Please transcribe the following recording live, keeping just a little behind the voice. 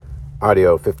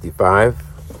Audio 55,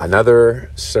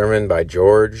 another sermon by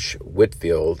George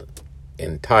Whitefield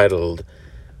entitled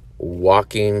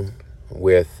Walking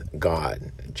with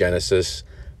God, Genesis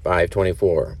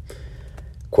 5:24.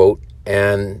 Quote,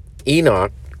 "And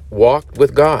Enoch walked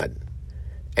with God,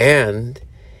 and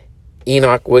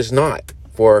Enoch was not,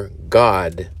 for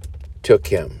God took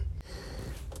him."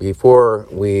 Before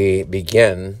we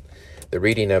begin the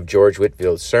reading of George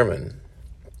Whitefield's sermon,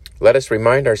 let us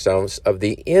remind ourselves of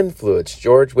the influence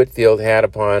George Whitefield had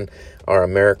upon our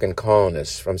American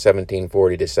colonists from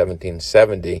 1740 to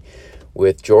 1770,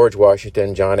 with George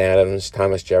Washington, John Adams,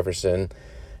 Thomas Jefferson,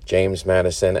 James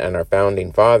Madison, and our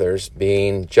founding fathers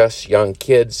being just young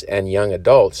kids and young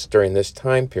adults during this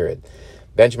time period.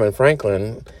 Benjamin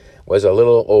Franklin was a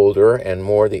little older and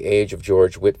more the age of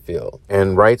George Whitefield,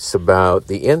 and writes about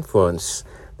the influence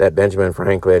that Benjamin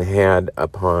Franklin had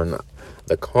upon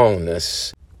the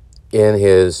colonists in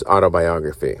his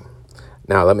autobiography.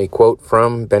 Now, let me quote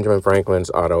from Benjamin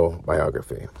Franklin's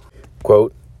autobiography.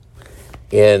 Quote,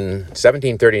 "In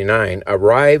 1739,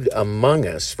 arrived among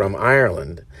us from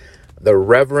Ireland the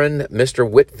Reverend Mr.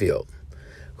 Whitefield,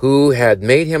 who had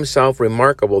made himself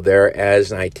remarkable there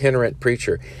as an itinerant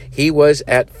preacher. He was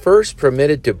at first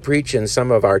permitted to preach in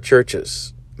some of our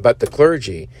churches, but the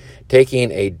clergy,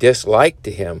 taking a dislike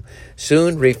to him,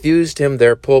 soon refused him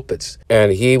their pulpits,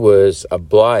 and he was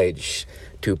obliged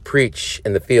to preach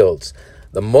in the fields.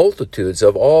 The multitudes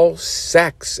of all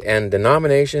sects and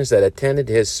denominations that attended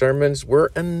his sermons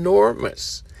were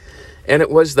enormous, and it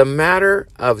was the matter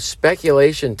of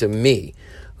speculation to me,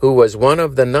 who was one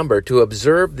of the number, to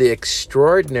observe the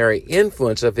extraordinary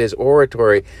influence of his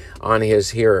oratory on his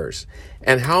hearers,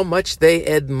 and how much they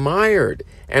admired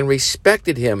and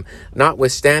respected him,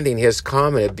 notwithstanding his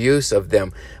common abuse of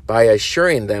them, by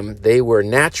assuring them they were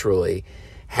naturally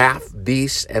half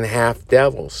beasts and half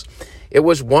devils. It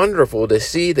was wonderful to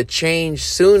see the change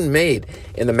soon made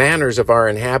in the manners of our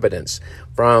inhabitants.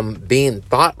 From being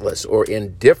thoughtless or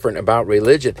indifferent about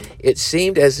religion, it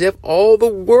seemed as if all the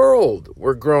world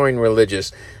were growing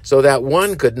religious, so that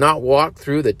one could not walk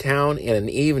through the town in an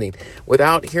evening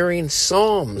without hearing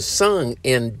psalms sung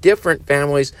in different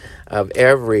families of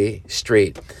every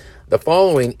street. The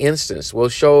following instance will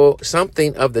show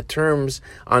something of the terms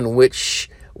on which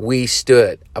we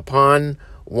stood. Upon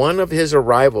one of his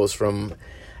arrivals from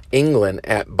England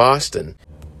at Boston,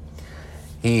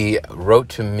 he wrote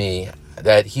to me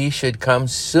that he should come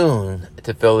soon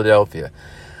to Philadelphia,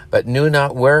 but knew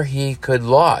not where he could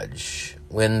lodge.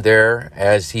 When there,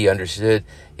 as he understood,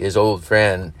 his old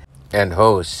friend and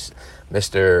host,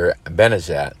 Mr.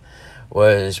 Benezat,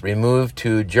 was removed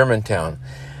to Germantown,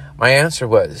 my answer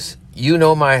was, "You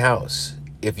know my house.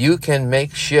 If you can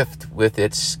make shift with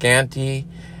its scanty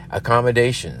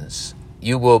accommodations,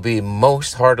 you will be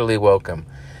most heartily welcome."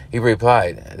 He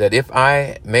replied that if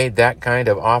I made that kind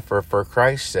of offer for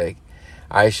Christ's sake,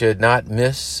 I should not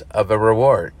miss of a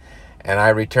reward. And I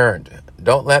returned,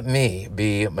 "Don't let me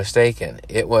be mistaken.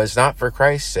 It was not for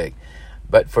Christ's sake,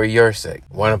 but for your sake."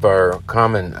 One of our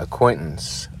common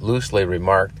acquaintance loosely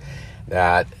remarked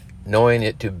that, knowing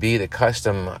it to be the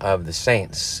custom of the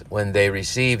saints, when they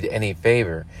received any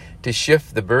favor, to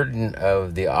shift the burden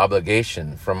of the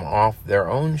obligation from off their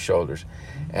own shoulders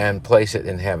and place it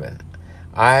in heaven,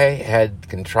 I had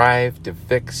contrived to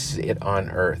fix it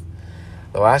on earth.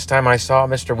 The last time I saw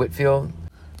Mr. Whitefield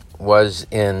was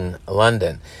in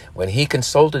London, when he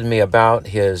consulted me about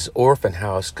his orphan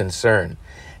house concern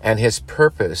and his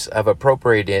purpose of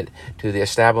appropriating it to the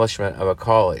establishment of a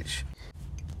college.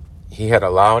 He had a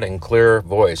loud and clear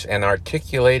voice and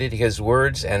articulated his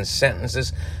words and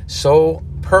sentences so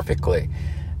perfectly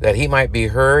that he might be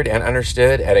heard and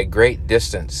understood at a great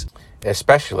distance,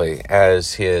 especially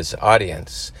as his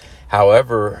audience,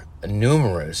 however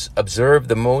numerous, observed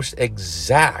the most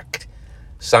exact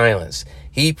silence.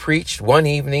 He preached one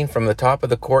evening from the top of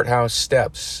the courthouse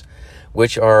steps,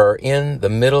 which are in the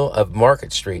middle of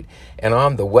Market Street, and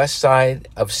on the west side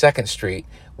of 2nd Street,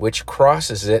 which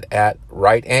crosses it at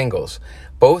right angles.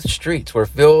 Both streets were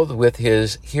filled with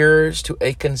his hearers to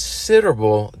a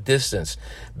considerable distance.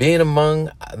 Being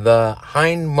among the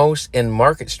hindmost in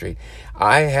Market Street,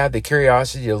 I had the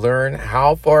curiosity to learn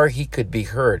how far he could be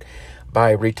heard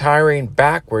by retiring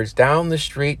backwards down the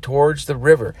street towards the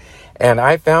river, and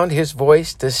I found his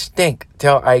voice distinct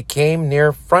till I came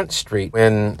near Front Street,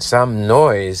 when some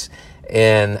noise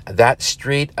in that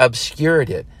street obscured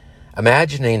it.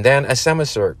 Imagining then a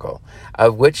semicircle,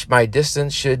 of which my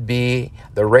distance should be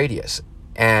the radius,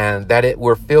 and that it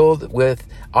were filled with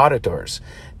auditors,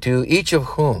 to each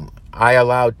of whom I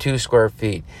allowed 2 square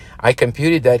feet, I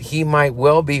computed that he might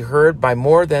well be heard by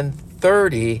more than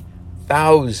 30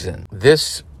 25,000.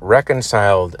 This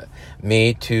reconciled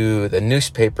me to the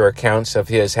newspaper accounts of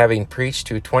his having preached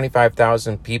to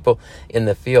 25,000 people in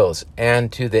the fields,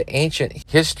 and to the ancient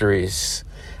histories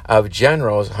of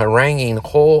generals haranguing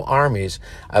whole armies,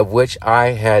 of which I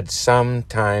had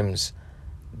sometimes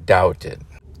doubted.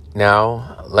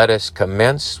 Now let us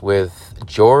commence with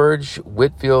George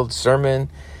Whitefield's sermon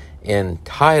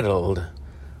entitled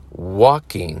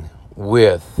Walking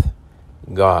with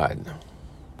God.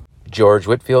 George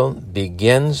Whitefield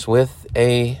begins with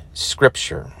a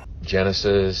scripture.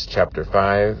 Genesis chapter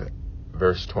 5,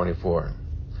 verse 24.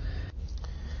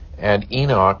 And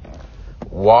Enoch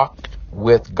walked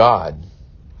with God,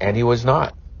 and he was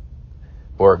not,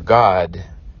 for God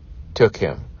took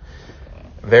him.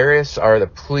 Various are the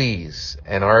pleas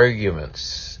and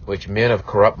arguments which men of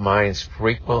corrupt minds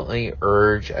frequently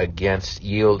urge against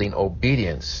yielding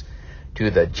obedience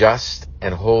to the just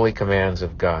and holy commands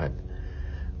of God.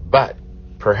 But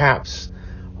perhaps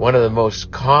one of the most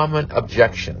common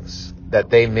objections that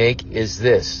they make is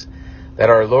this, that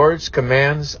our Lord's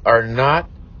commands are not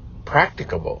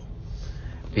practicable,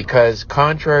 because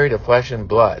contrary to flesh and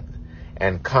blood,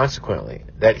 and consequently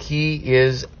that he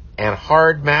is an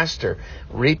hard master,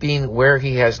 reaping where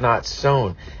he has not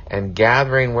sown, and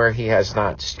gathering where he has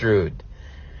not strewed.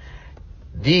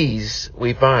 These,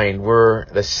 we find, were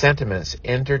the sentiments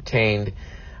entertained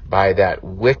by that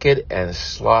wicked and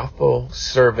slothful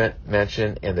servant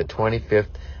mentioned in the 25th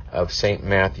of St.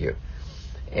 Matthew,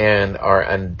 and are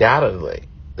undoubtedly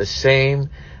the same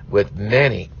with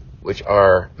many which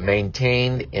are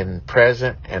maintained in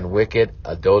present and wicked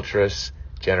adulterous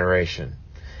generation.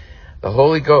 The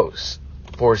Holy Ghost,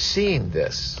 foreseeing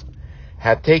this,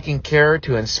 hath taken care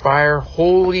to inspire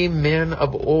holy men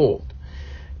of old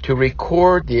to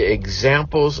record the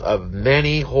examples of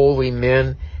many holy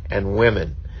men and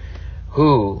women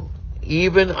who,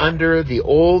 even under the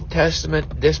Old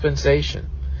Testament dispensation,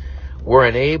 were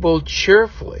enabled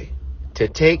cheerfully to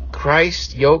take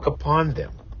Christ's yoke upon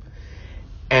them,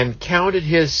 and counted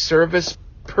his service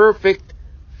perfect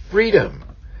freedom.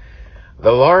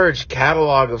 The large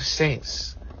catalog of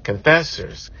saints,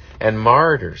 confessors, and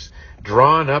martyrs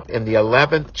drawn up in the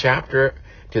 11th chapter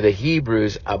to the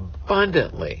Hebrews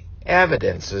abundantly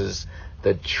evidences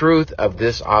the truth of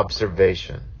this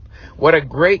observation. What a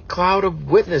great cloud of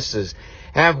witnesses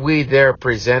have we there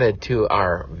presented to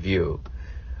our view,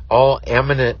 all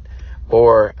eminent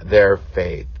for their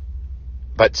faith,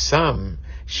 but some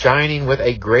shining with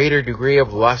a greater degree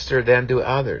of luster than do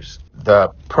others.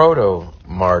 The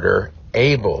proto-martyr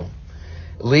Abel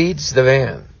leads the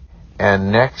van,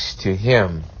 and next to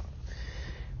him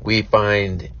we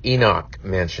find Enoch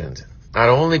mentioned, not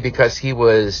only because he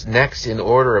was next in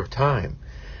order of time,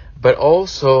 but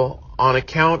also on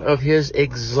account of his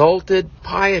exalted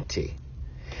piety.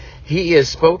 He is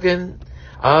spoken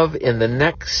of in the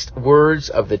next words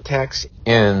of the text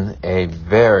in a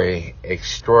very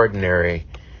extraordinary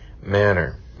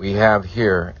manner. We have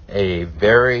here a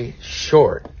very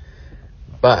short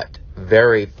but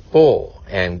very full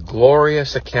and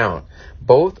glorious account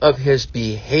both of his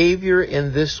behavior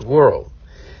in this world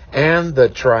and the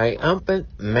triumphant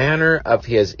manner of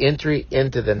his entry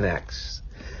into the next.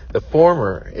 The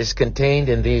former is contained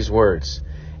in these words,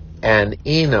 and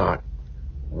Enoch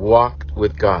walked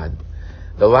with God.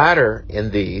 The latter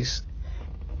in these,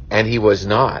 and he was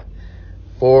not,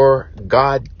 for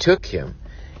God took him.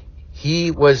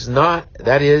 He was not,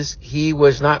 that is, he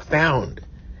was not found.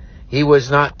 He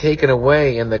was not taken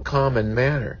away in the common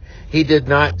manner. He did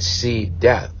not see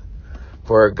death,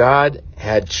 for God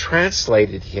had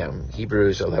translated him,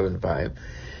 Hebrews 11:5.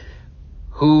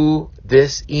 Who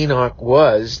this Enoch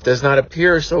was does not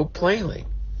appear so plainly.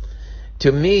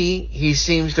 To me, he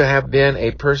seems to have been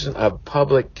a person of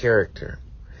public character.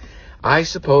 I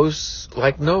suppose,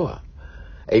 like Noah,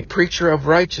 a preacher of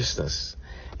righteousness,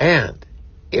 and,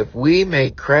 if we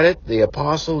may credit the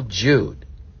Apostle Jude,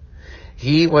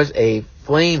 he was a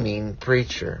flaming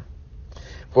preacher.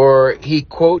 For he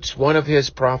quotes one of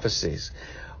his prophecies,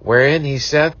 wherein he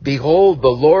saith, Behold, the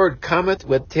Lord cometh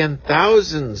with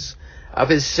 10,000s of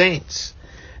his saints,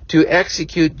 to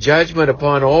execute judgment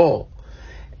upon all,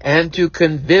 and to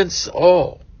convince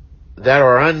all that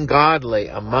are ungodly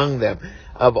among them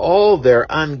of all their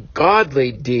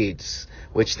ungodly deeds,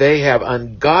 which they have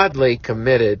ungodly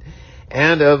committed,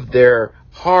 and of their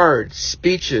hard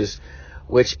speeches,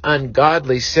 which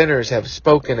ungodly sinners have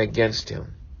spoken against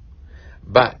him.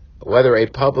 But whether a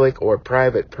public or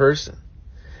private person,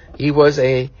 he was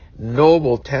a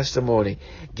noble testimony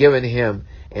given him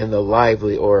in the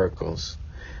lively oracles.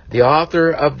 The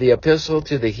author of the epistle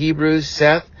to the Hebrews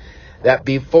saith that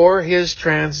before his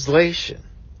translation,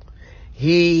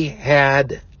 he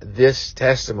had this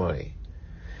testimony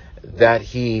that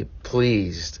he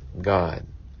pleased God.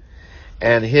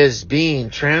 And his being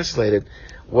translated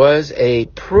was a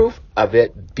proof of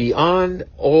it beyond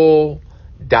all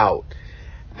doubt.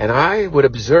 And I would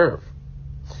observe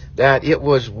that it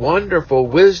was wonderful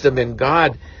wisdom in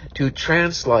God to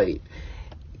translate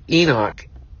Enoch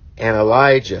and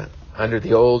Elijah under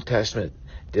the Old Testament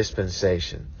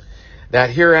dispensation. That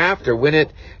hereafter, when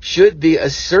it should be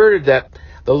asserted that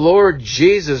the Lord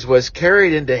Jesus was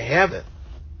carried into heaven,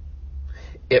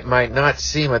 it might not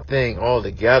seem a thing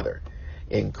altogether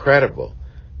incredible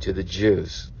to the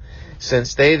Jews,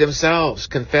 since they themselves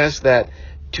confessed that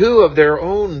two of their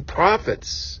own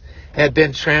prophets had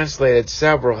been translated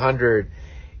several hundred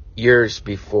years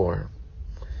before.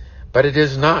 But it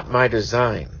is not my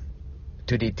design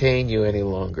to detain you any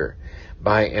longer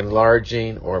by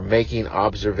enlarging or making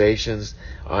observations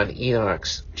on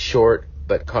Enoch's short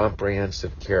but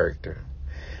comprehensive character.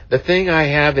 The thing I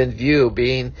have in view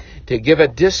being to give a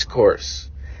discourse,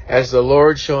 as the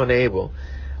Lord shall enable,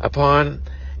 upon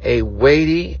a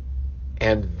weighty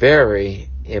and very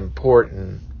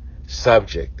important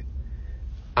subject.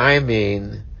 I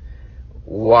mean,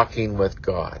 walking with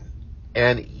God.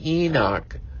 And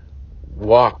Enoch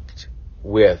walked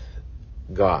with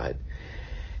God.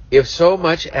 If so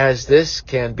much as this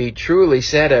can be truly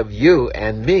said of you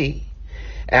and me,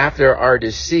 after our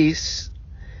decease,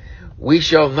 we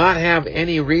shall not have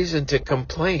any reason to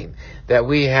complain that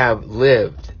we have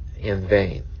lived in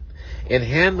vain. In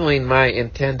handling my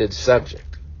intended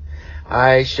subject,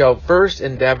 I shall first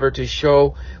endeavor to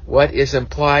show what is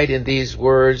implied in these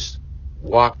words,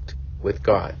 walked with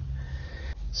God.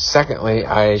 Secondly,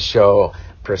 I shall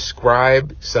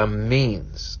prescribe some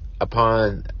means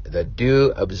upon the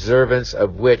due observance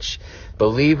of which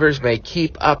believers may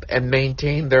keep up and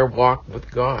maintain their walk with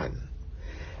God.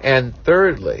 And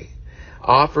thirdly,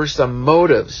 offer some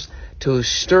motives to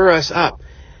stir us up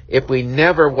if we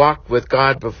never walked with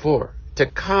God before, to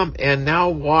come and now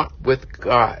walk with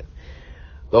God.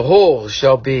 The whole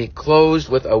shall be closed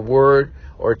with a word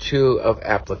or two of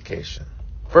application.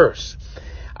 First,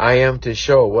 I am to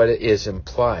show what is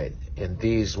implied in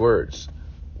these words,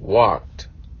 walked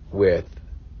with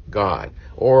God.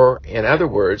 Or, in other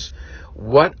words,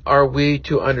 what are we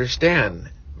to understand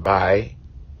by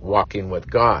walking with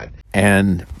God?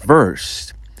 And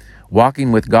first,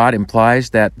 walking with God implies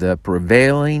that the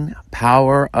prevailing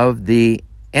power of the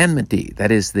enmity,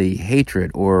 that is the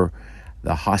hatred or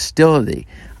the hostility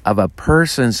of a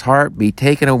person's heart, be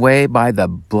taken away by the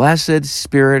blessed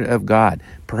Spirit of God.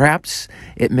 Perhaps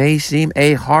it may seem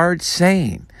a hard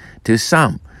saying to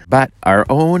some, but our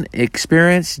own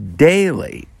experience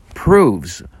daily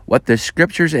proves what the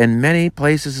Scriptures in many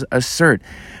places assert,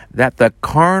 that the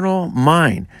carnal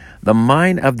mind, the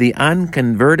mind of the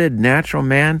unconverted natural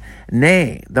man,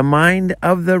 nay, the mind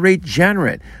of the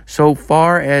regenerate, so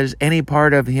far as any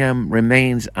part of him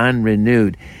remains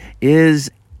unrenewed, is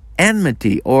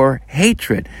enmity or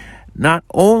hatred, not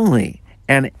only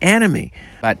an enemy,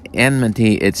 but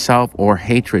enmity itself or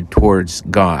hatred towards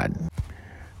God.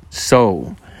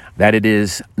 So that it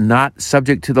is not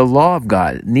subject to the law of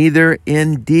God, neither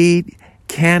indeed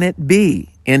can it be.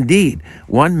 Indeed,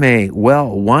 one may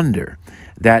well wonder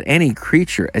that any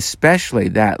creature, especially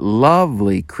that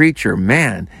lovely creature,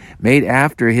 man, made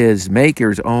after his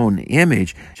Maker's own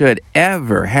image, should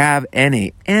ever have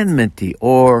any enmity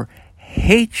or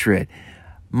hatred,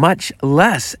 much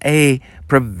less a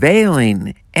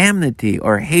prevailing enmity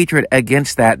or hatred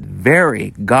against that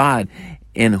very God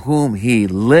in whom he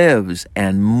lives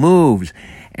and moves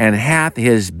and hath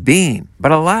his being.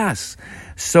 But alas,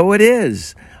 so it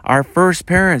is. Our first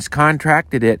parents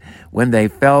contracted it when they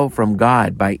fell from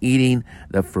God by eating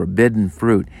the forbidden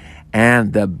fruit,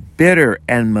 and the bitter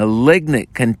and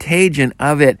malignant contagion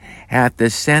of it hath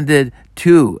descended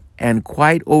to and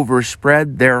quite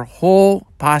overspread their whole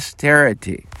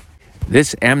posterity.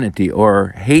 This enmity or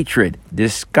hatred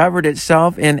discovered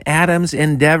itself in Adam's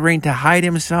endeavoring to hide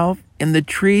himself in the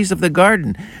trees of the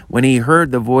garden when he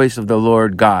heard the voice of the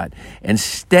Lord God,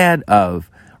 instead of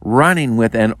running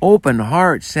with an open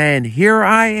heart, saying, "Here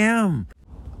I am."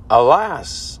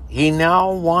 Alas, he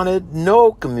now wanted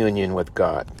no communion with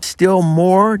God. Still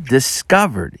more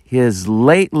discovered his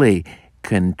lately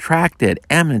contracted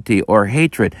enmity or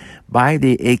hatred by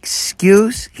the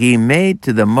excuse he made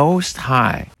to the Most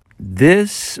High.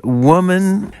 "This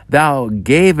woman thou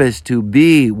gavest to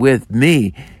be with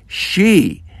me,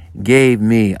 she gave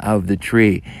me of the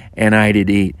tree, and I did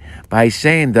eat." By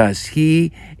saying thus,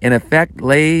 he in effect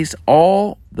lays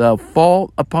all the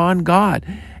fault upon God,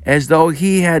 as though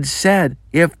he had said,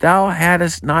 If thou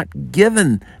hadst not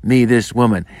given me this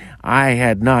woman, I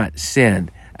had not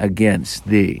sinned against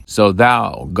thee. So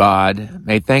thou, God,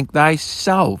 may thank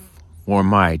thyself for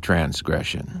my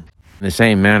transgression. In the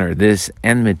same manner, this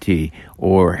enmity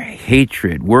or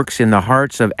hatred works in the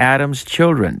hearts of Adam's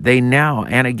children. They now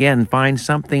and again find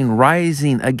something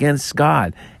rising against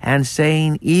God and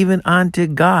saying even unto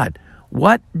God,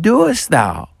 What doest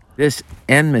thou? This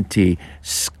enmity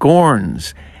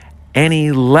scorns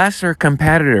any lesser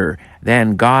competitor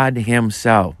than God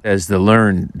himself, as the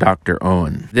learned Dr.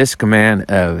 Owen. This command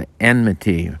of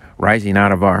enmity rising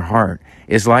out of our heart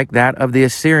is like that of the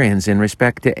Assyrians in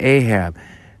respect to Ahab.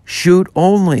 Shoot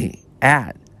only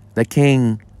at the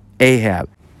king Ahab,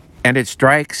 and it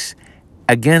strikes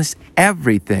against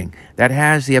everything that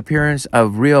has the appearance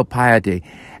of real piety,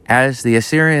 as the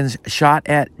Assyrians shot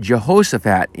at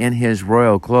Jehoshaphat in his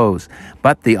royal clothes.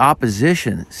 But the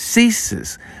opposition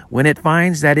ceases when it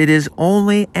finds that it is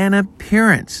only an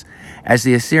appearance, as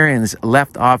the Assyrians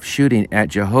left off shooting at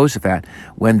Jehoshaphat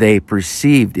when they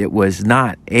perceived it was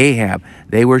not Ahab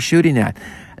they were shooting at.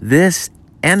 This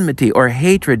enmity or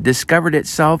hatred discovered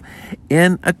itself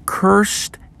in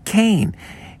accursed Cain.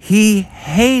 He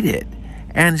hated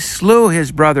and slew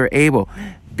his brother Abel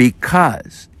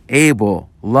because Abel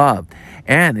loved,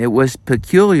 and it was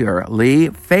peculiarly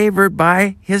favored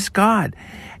by his God.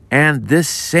 And this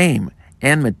same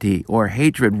enmity or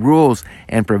hatred rules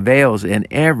and prevails in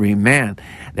every man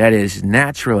that is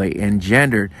naturally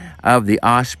engendered of the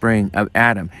offspring of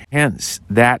Adam. Hence,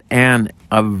 that an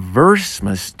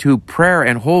averseness to prayer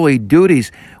and holy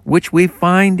duties which we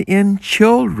find in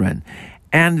children,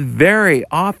 and very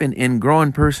often in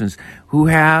grown persons who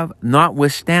have,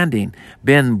 notwithstanding,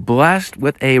 been blessed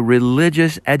with a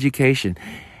religious education,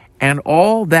 and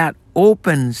all that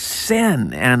open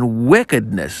sin and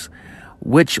wickedness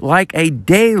which like a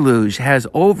deluge has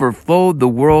overflowed the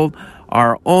world,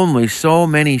 are only so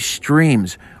many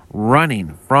streams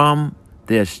running from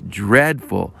this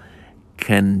dreadful,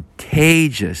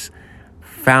 contagious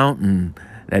fountain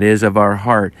that is of our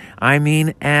heart. I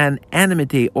mean, an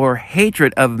enmity or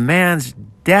hatred of man's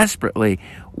desperately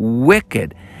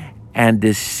wicked and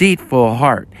deceitful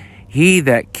heart. He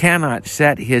that cannot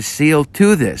set his seal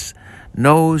to this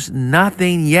knows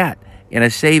nothing yet in a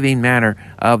saving manner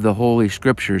of the Holy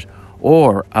Scriptures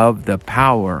or of the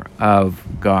power of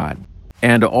God.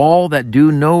 And all that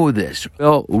do know this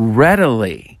will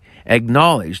readily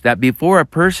acknowledge that before a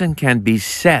person can be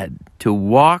said to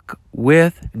walk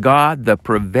with God, the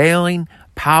prevailing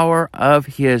power of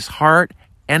his heart,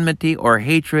 enmity, or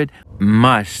hatred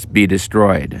must be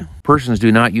destroyed. Persons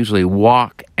do not usually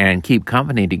walk and keep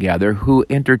company together who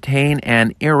entertain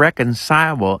an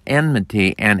irreconcilable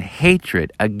enmity and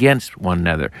hatred against one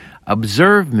another.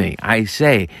 Observe me, I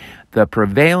say, the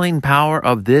prevailing power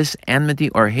of this enmity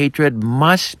or hatred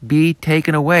must be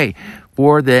taken away,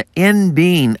 for the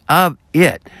in-being of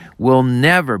it will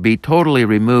never be totally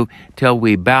removed till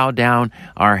we bow down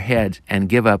our heads and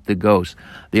give up the ghost.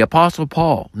 The Apostle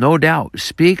Paul, no doubt,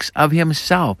 speaks of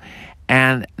himself,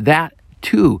 and that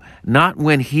too, not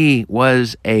when he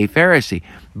was a Pharisee,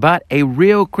 but a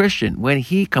real Christian, when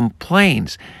he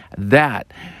complains that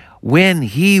when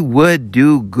he would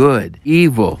do good,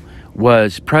 evil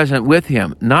was present with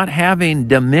him, not having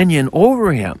dominion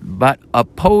over him, but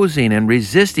opposing and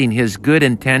resisting his good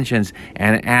intentions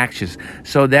and actions,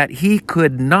 so that he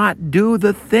could not do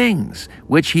the things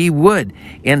which he would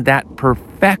in that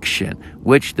perfection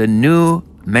which the new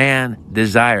man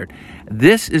desired.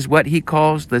 This is what he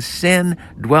calls the sin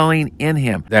dwelling in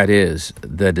him, that is,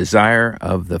 the desire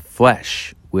of the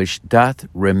flesh, which doth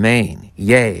remain,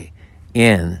 yea,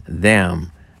 in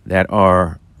them that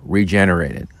are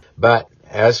regenerated. But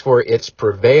as for its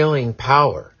prevailing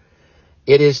power,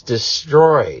 it is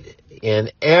destroyed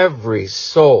in every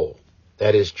soul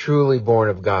that is truly born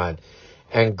of God,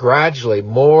 and gradually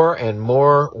more and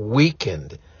more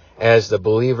weakened as the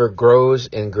believer grows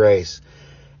in grace,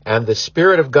 and the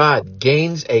Spirit of God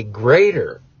gains a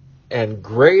greater and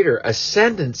greater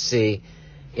ascendancy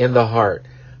in the heart.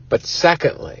 But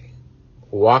secondly,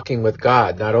 walking with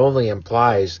God not only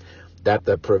implies that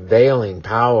the prevailing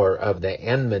power of the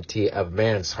enmity of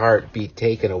man's heart be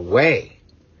taken away,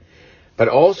 but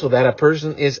also that a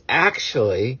person is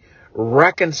actually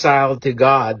reconciled to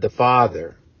God the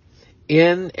Father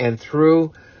in and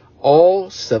through all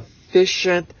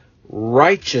sufficient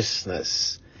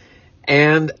righteousness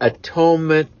and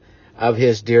atonement of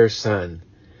his dear Son.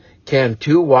 Can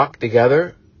two walk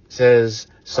together, says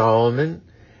Solomon,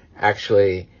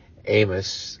 actually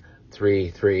Amos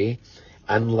 3:3,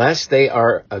 unless they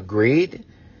are agreed?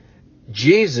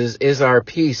 Jesus is our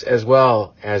peace as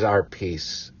well as our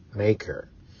peacemaker.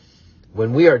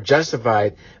 When we are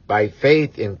justified by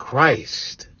faith in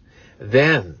Christ,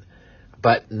 then,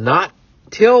 but not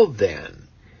till then,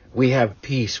 we have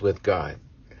peace with God,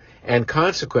 and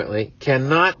consequently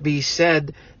cannot be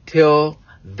said till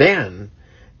then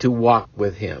to walk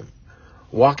with Him.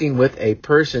 Walking with a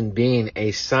person being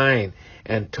a sign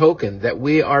and token that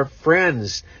we are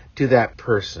friends to that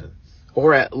person,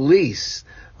 or at least,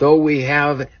 though we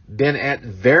have been at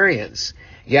variance,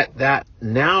 yet that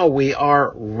now we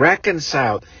are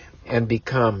reconciled and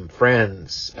become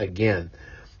friends again.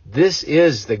 This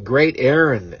is the great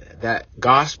errand that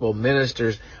gospel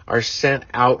ministers are sent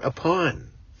out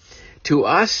upon. To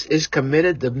us is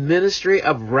committed the ministry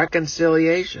of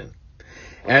reconciliation.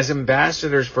 As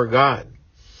ambassadors for God,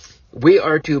 we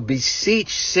are to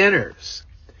beseech sinners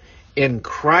in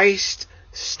Christ's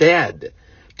stead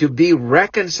to be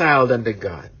reconciled unto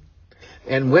God.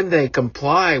 And when they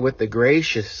comply with the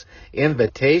gracious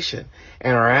invitation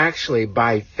and are actually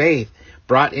by faith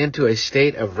brought into a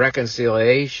state of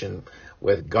reconciliation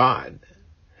with God,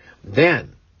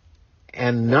 then,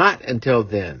 and not until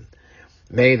then,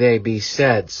 may they be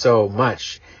said so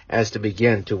much as to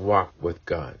begin to walk with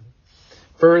God.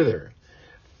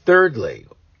 Thirdly,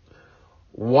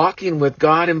 walking with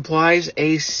God implies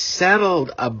a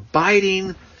settled,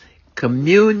 abiding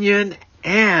communion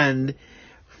and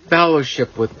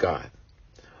fellowship with God,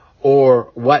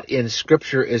 or what in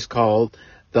Scripture is called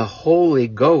the Holy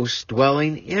Ghost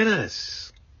dwelling in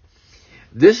us.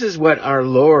 This is what our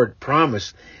Lord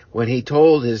promised when He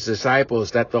told His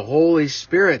disciples that the Holy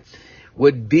Spirit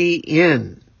would be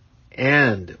in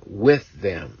and with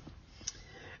them.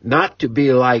 Not to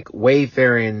be like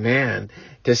wayfaring man,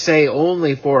 to say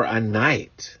only for a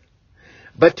night,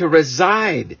 but to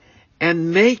reside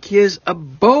and make His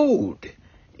abode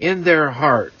in their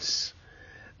hearts.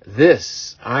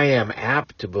 This, I am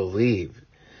apt to believe,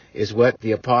 is what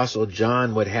the Apostle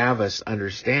John would have us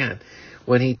understand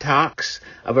when he talks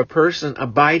of a person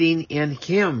abiding in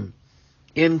Him,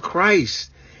 in Christ,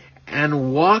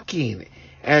 and walking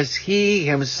as He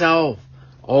Himself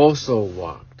also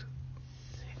walked.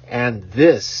 And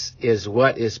this is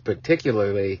what is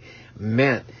particularly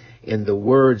meant in the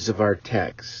words of our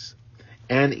text.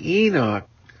 And Enoch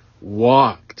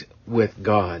walked with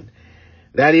God.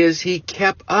 That is, he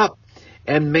kept up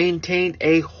and maintained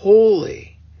a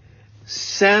holy,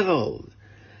 settled,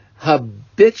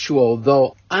 habitual,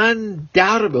 though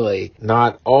undoubtedly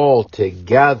not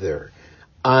altogether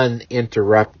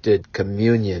uninterrupted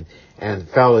communion and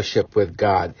fellowship with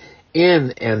God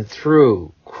in and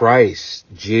through Christ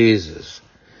Jesus.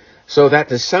 So that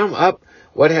to sum up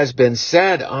what has been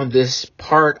said on this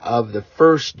part of the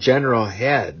first general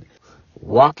head,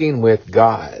 walking with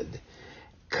God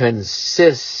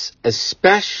consists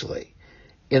especially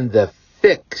in the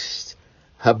fixed,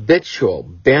 habitual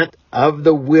bent of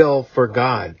the will for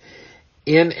God,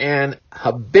 in an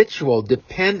habitual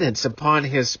dependence upon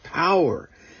His power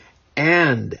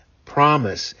and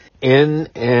promise, in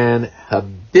an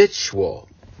habitual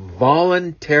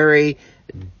voluntary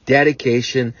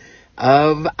dedication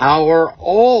of our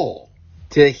all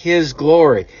to His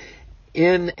glory,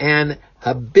 in an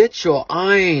habitual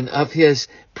eyeing of His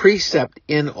precept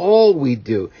in all we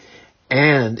do,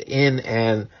 and in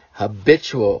an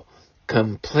habitual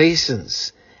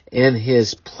complacence in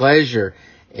His pleasure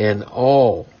in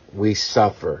all we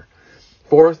suffer.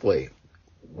 Fourthly,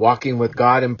 walking with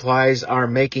God implies our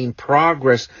making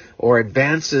progress or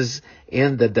advances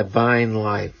in the divine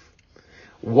life.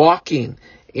 Walking,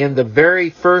 in the very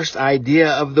first idea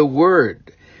of the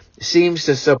word, seems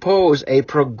to suppose a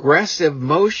progressive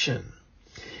motion.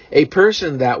 A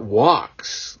person that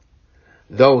walks,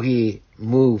 though he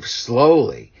moves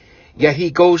slowly, yet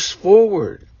he goes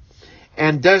forward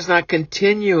and does not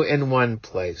continue in one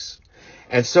place.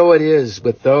 And so it is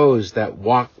with those that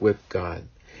walk with God.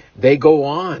 They go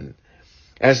on,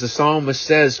 as the psalmist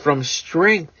says, from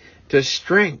strength to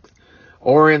strength.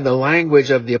 Or in the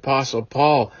language of the Apostle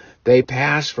Paul, they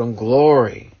pass from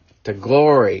glory to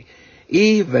glory,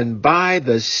 even by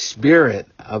the Spirit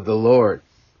of the Lord.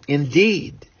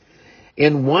 Indeed,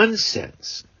 in one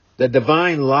sense, the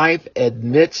divine life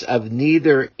admits of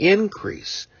neither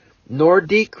increase nor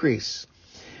decrease.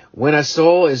 When a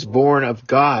soul is born of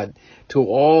God, to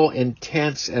all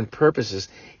intents and purposes,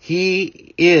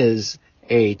 he is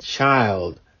a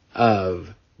child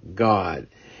of God.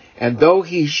 And though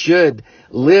he should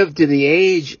live to the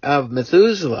age of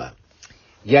Methuselah,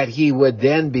 yet he would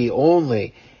then be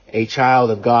only a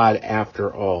child of God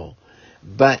after all.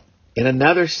 But in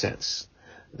another sense,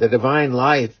 the divine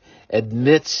life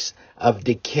admits of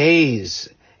decays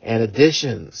and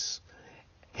additions.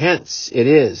 Hence it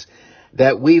is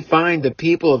that we find the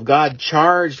people of God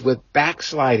charged with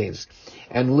backslidings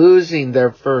and losing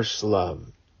their first love.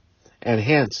 And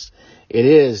hence it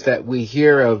is that we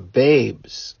hear of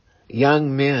babes,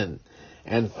 young men,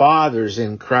 and fathers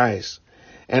in Christ.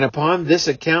 And upon this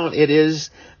account it is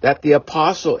that the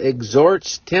apostle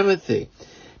exhorts Timothy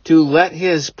to let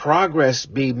his progress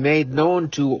be made known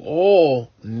to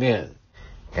all men.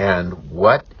 And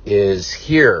what is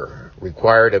here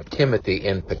required of Timothy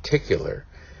in particular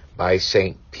by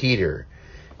St. Peter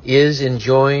is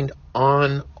enjoined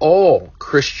on all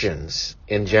Christians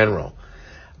in general.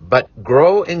 But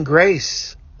grow in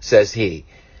grace, says he,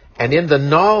 and in the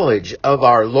knowledge of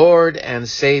our Lord and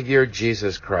Savior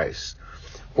Jesus Christ.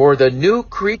 For the new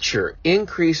creature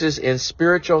increases in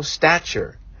spiritual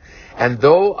stature, and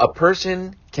though a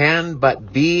person can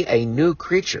but be a new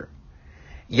creature,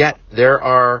 yet there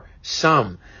are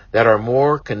some that are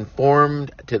more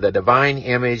conformed to the divine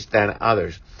image than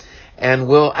others, and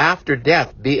will after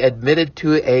death be admitted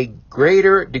to a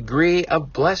greater degree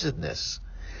of blessedness.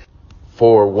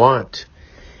 For want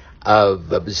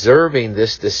of observing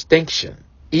this distinction,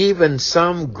 even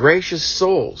some gracious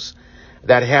souls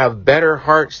that have better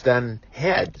hearts than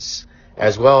heads,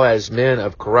 as well as men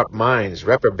of corrupt minds,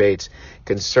 reprobates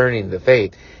concerning the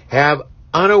faith, have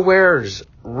unawares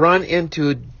run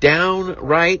into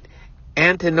downright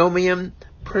antinomian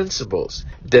principles,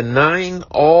 denying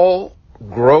all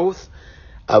growth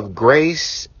of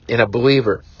grace in a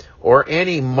believer, or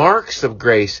any marks of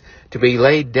grace to be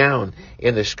laid down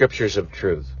in the scriptures of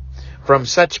truth. From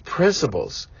such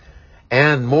principles,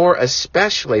 and more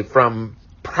especially from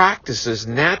practices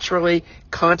naturally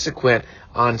consequent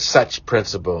on such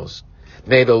principles,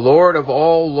 may the Lord of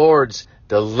all lords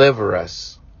deliver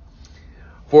us.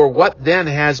 For what then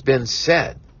has been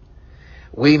said,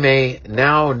 we may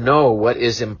now know what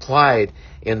is implied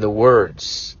in the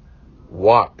words,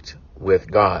 walked with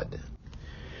God.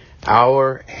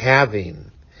 Our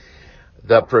having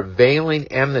the prevailing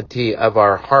enmity of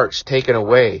our hearts taken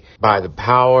away by the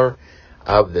power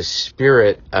of the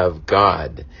Spirit of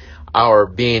God, our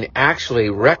being actually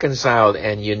reconciled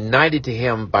and united to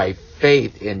Him by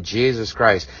faith in Jesus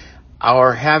Christ,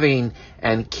 our having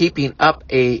and keeping up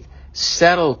a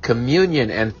settled communion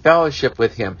and fellowship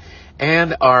with Him,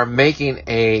 and are making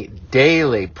a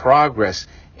daily progress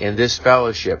in this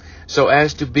fellowship, so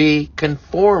as to be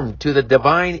conformed to the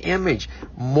divine image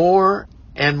more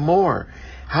and more.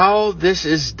 How this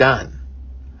is done,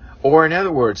 or in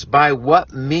other words, by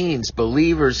what means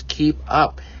believers keep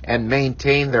up and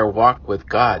maintain their walk with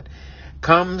God,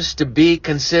 comes to be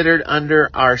considered under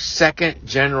our second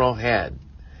general head.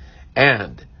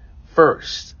 And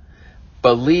first,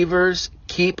 believers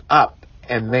keep up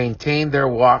and maintain their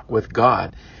walk with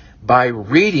God by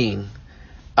reading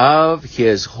of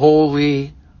His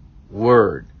holy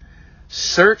word.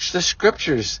 Search the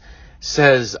scriptures,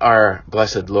 says our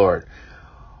blessed Lord,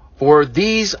 for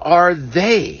these are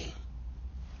they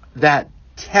that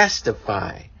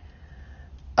testify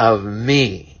of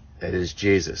me, that is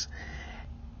Jesus.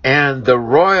 And the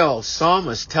royal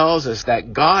psalmist tells us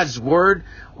that God's word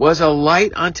was a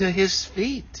light unto His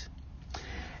feet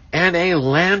and a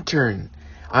lantern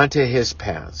unto His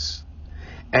paths.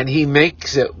 And He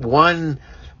makes it one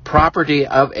property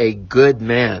of a good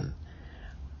man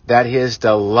that his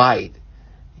delight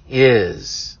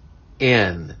is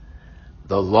in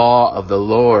the law of the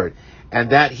Lord,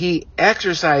 and that he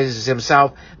exercises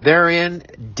himself therein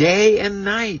day and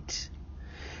night.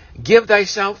 Give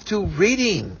thyself to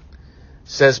reading,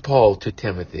 says Paul to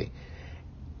Timothy.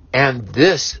 And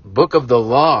this book of the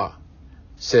law,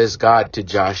 says God to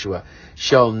Joshua,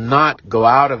 shall not go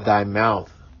out of thy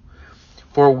mouth.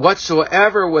 For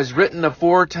whatsoever was written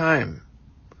aforetime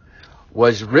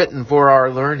was written for our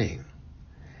learning.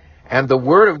 And the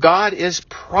word of God is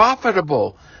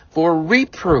profitable for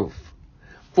reproof,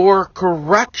 for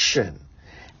correction,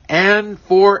 and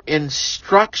for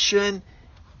instruction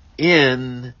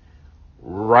in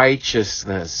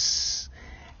righteousness,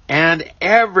 and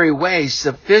every way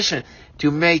sufficient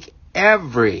to make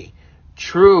every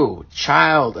true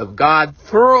child of God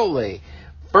thoroughly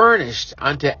furnished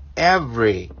unto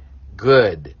every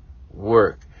good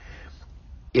work.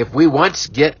 If we once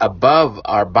get above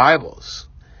our Bibles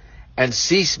and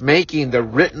cease making the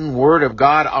written word of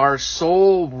God our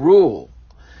sole rule,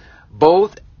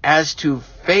 both as to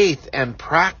faith and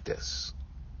practice,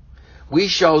 we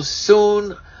shall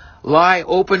soon lie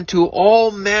open to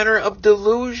all manner of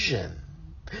delusion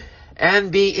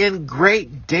and be in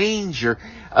great danger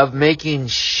of making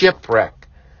shipwreck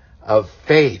of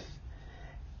faith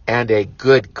and a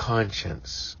good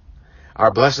conscience. Our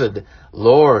blessed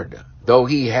Lord, though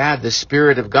he had the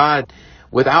Spirit of God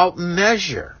without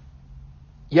measure,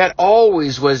 yet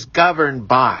always was governed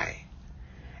by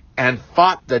and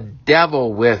fought the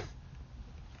devil with,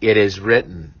 "It is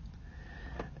written."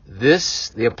 This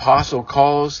the apostle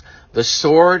calls the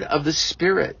sword of the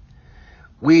Spirit.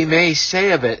 We may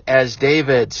say of it, as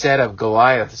David said of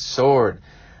Goliath's sword,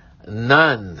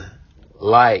 "None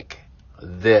like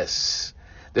this."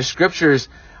 The scriptures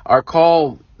are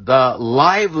called the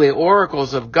lively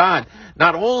oracles of God,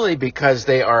 not only because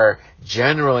they are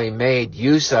generally made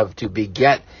use of to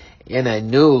beget in a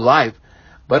new life,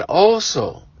 but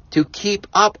also to keep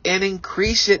up and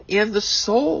increase it in the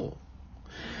soul.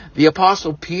 The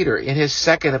Apostle Peter, in his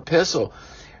second epistle,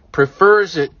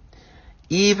 prefers it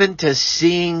even to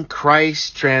seeing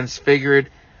Christ transfigured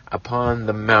upon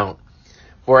the mount.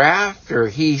 For after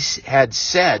he had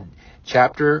said,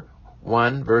 chapter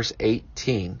 1, verse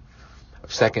 18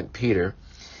 of 2 Peter,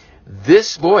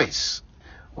 "This voice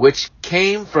which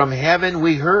came from heaven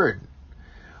we heard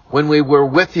when we were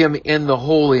with him in the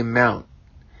holy mount."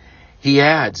 He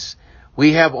adds,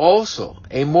 "We have also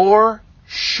a more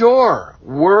sure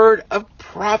word of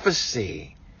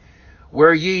prophecy,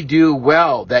 where ye do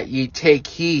well that ye take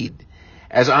heed,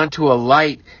 as unto a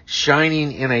light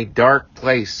shining in a dark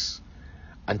place,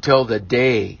 until the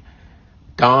day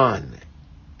dawn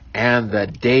and the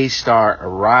day star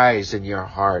arise in your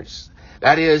hearts."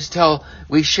 That is, till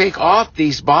we shake off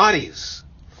these bodies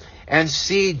and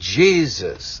see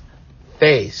Jesus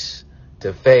face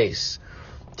to face.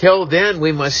 Till then,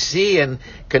 we must see and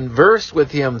converse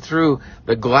with him through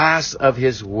the glass of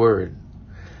his word.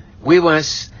 We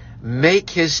must make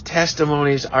his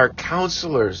testimonies our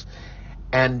counselors,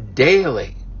 and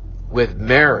daily, with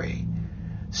Mary,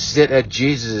 sit at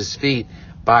Jesus' feet,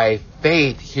 by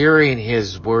faith hearing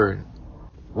his word.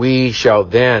 We shall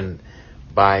then,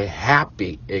 by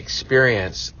happy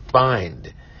experience,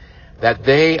 find that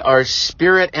they are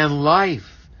spirit and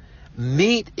life,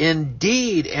 meat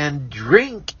indeed and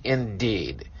drink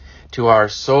indeed to our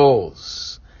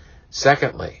souls.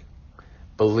 Secondly,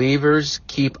 believers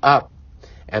keep up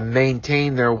and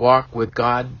maintain their walk with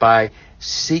God by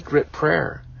secret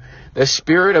prayer. The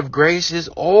Spirit of grace is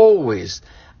always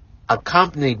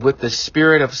accompanied with the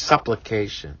spirit of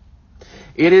supplication.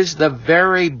 It is the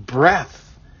very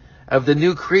breath of the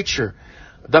new creature,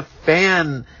 the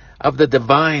fan of the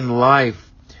divine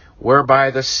life,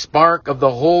 whereby the spark of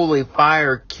the holy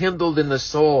fire kindled in the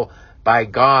soul by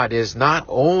God is not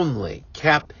only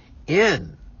kept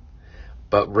in,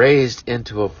 but raised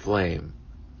into a flame.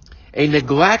 A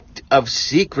neglect of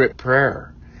secret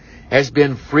prayer has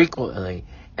been frequently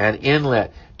an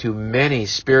inlet to many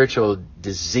spiritual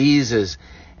diseases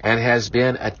and has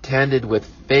been attended with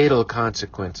fatal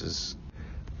consequences.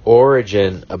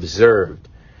 Origen observed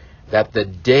that the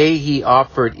day he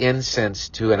offered incense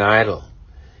to an idol,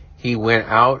 he went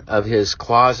out of his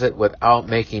closet without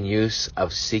making use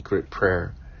of secret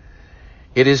prayer.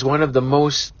 It is one of the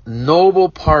most noble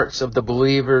parts of the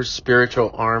believer's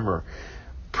spiritual armor.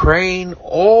 Praying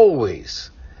always,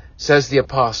 says the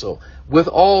apostle, with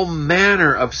all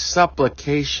manner of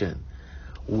supplication.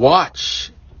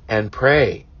 Watch and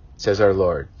pray, says our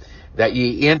Lord, that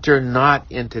ye enter not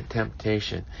into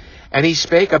temptation. And he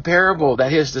spake a parable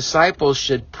that his disciples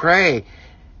should pray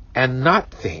and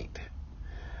not faint.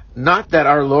 Not that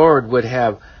our Lord would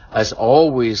have us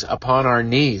always upon our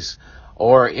knees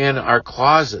or in our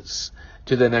closets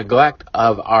to the neglect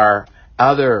of our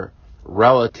other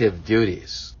relative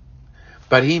duties.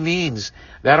 But he means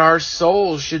that our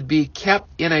souls should be kept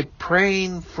in a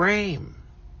praying frame,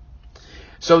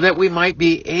 so that we might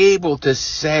be able to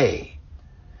say,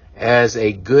 as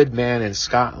a good man in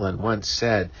Scotland once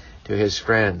said to his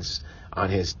friends on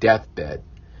his deathbed,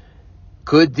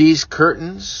 "Could these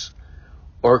curtains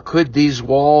or could these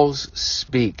walls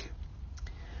speak,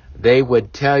 they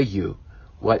would tell you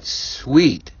what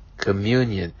sweet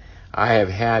communion I have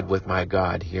had with my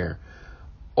God here."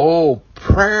 Oh,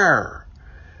 prayer!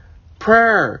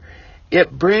 Prayer!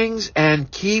 It brings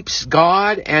and keeps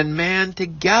God and man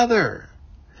together.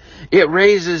 It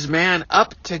raises man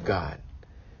up to God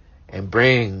and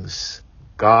brings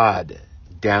God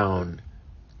down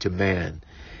to man.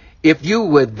 If you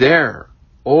would there,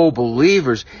 oh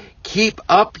believers, keep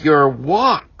up your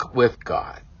walk with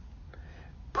God,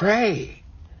 pray.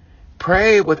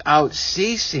 Pray without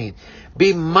ceasing.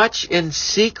 Be much in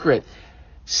secret.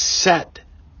 Set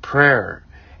prayer.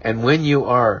 And when you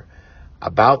are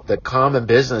about the common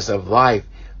business of life,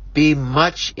 be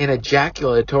much in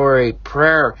ejaculatory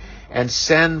prayer and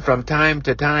send from time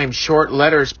to time short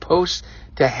letters post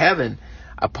to heaven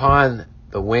upon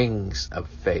the wings of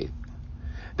faith.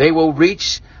 They will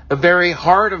reach the very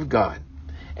heart of God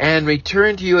and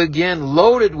return to you again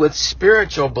loaded with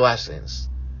spiritual blessings.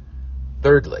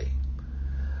 Thirdly,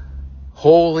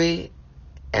 holy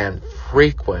and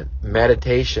frequent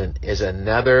meditation is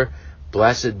another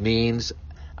blessed means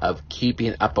of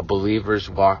keeping up a believer's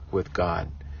walk with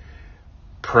God.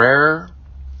 Prayer,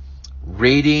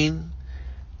 reading,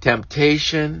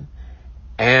 temptation,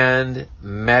 and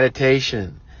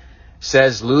meditation,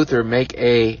 says Luther, make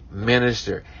a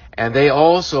minister. And they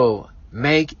also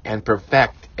make and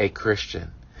perfect a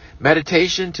Christian.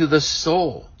 Meditation to the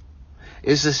soul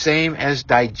is the same as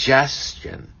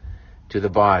digestion to the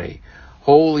body.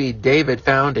 Holy David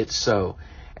found it so,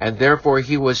 and therefore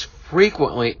he was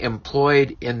frequently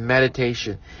employed in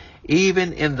meditation,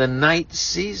 even in the night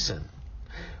season.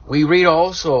 We read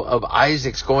also of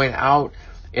Isaac's going out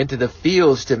into the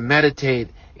fields to meditate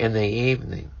in the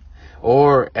evening,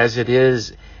 or as it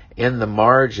is in the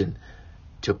margin,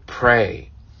 to pray.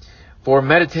 For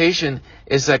meditation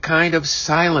is a kind of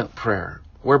silent prayer,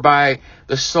 whereby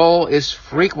the soul is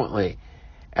frequently,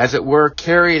 as it were,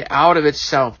 carried out of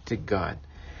itself to God,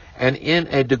 and in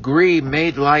a degree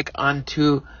made like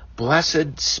unto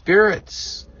blessed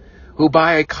spirits, who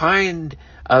by a kind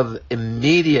of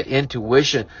immediate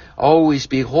intuition always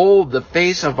behold the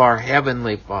face of our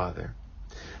Heavenly Father.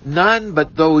 None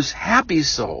but those happy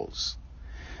souls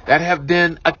that have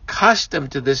been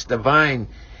accustomed to this divine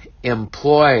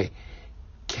employ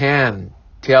can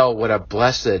tell what a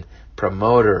blessed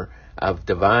promoter of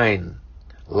divine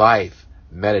life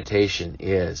meditation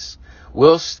is.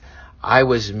 Whilst I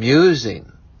was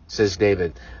musing, says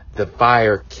David, the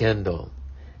fire kindled.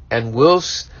 And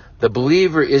whilst the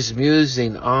believer is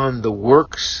musing on the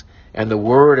works and the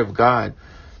Word of God,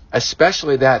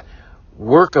 especially that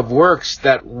work of works,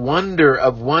 that wonder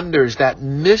of wonders, that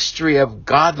mystery of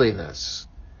godliness,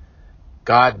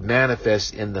 God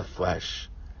manifests in the flesh,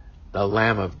 the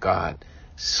Lamb of God,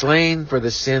 slain for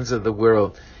the sins of the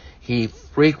world. He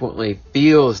frequently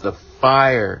feels the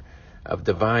fire of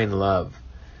divine love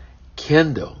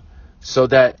kindle, so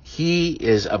that he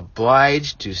is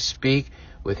obliged to speak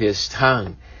with his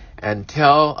tongue and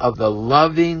tell of the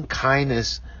loving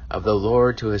kindness of the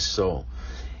Lord to his soul.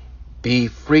 Be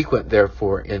frequent,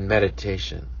 therefore, in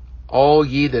meditation, all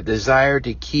ye that desire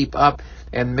to keep up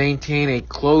and maintain a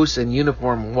close and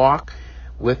uniform walk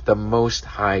with the Most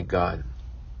High God.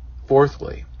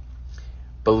 Fourthly,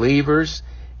 believers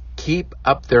keep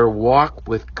up their walk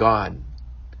with God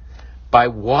by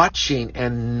watching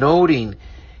and noting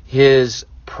his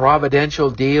providential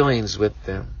dealings with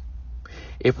them.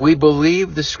 If we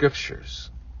believe the Scriptures,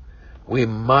 we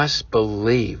must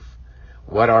believe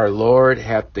what our Lord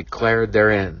hath declared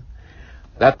therein,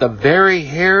 that the very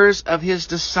hairs of his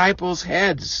disciples'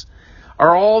 heads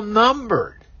are all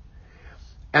numbered,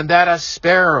 and that a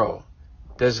sparrow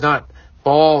does not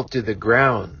fall to the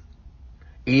ground,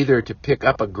 either to pick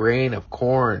up a grain of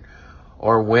corn,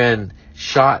 or when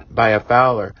shot by a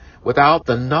fowler, without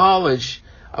the knowledge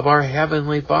of our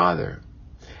Heavenly Father.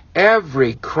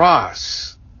 Every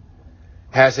cross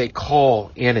has a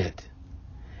call in it,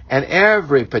 and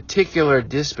every particular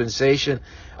dispensation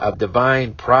of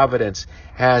divine providence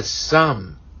has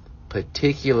some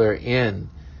particular end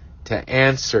to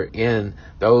answer in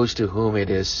those to whom it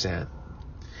is sent.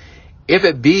 If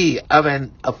it be of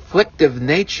an afflictive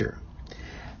nature,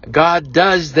 God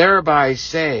does thereby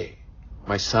say,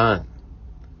 my son,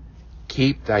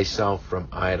 keep thyself from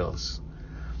idols.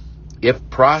 If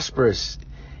prosperous,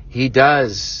 he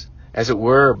does, as it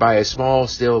were, by a small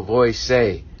still voice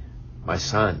say, my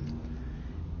son,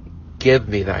 give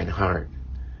me thine heart.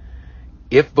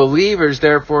 If believers,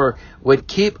 therefore, would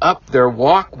keep up their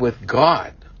walk with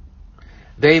God,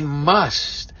 they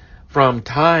must, from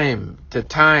time to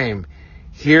time,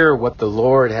 hear what the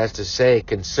Lord has to say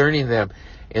concerning them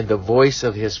in the voice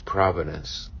of his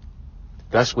providence.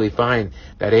 Thus we find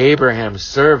that Abraham's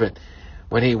servant,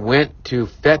 when he went to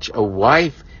fetch a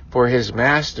wife for his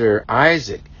master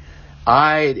Isaac,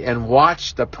 eyed and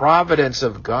watched the providence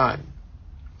of God,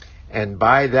 and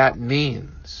by that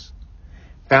means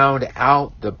found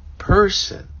out the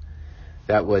person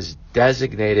that was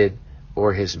designated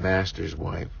for his master's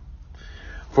wife.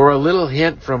 For a little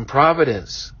hint from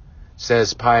providence,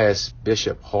 says pious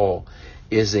Bishop Hall,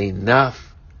 is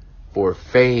enough for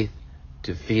faith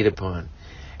to feed upon.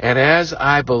 And as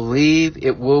I believe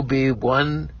it will be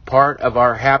one part of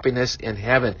our happiness in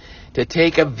heaven to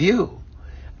take a view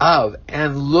of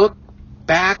and look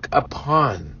back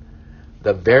upon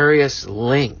the various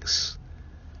links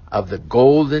of the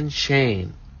golden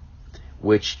chain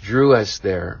which drew us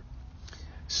there.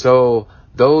 So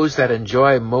those that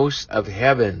enjoy most of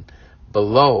heaven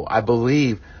below, I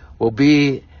believe, will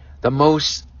be the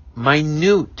most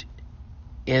minute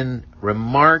in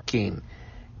remarking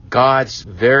God's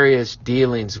various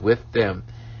dealings with them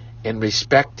in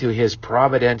respect to his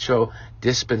providential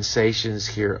dispensations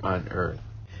here on earth.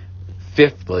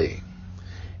 Fifthly,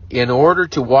 in order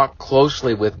to walk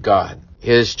closely with God,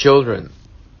 his children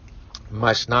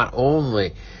must not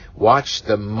only watch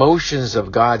the motions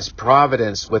of God's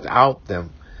providence without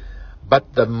them,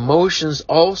 but the motions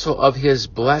also of his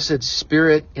blessed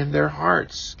Spirit in their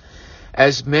hearts.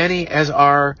 As many as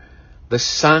are the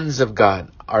sons of God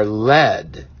are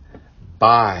led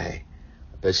by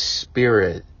the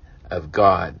Spirit of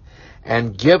God,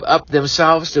 and give up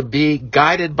themselves to be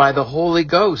guided by the Holy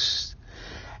Ghost,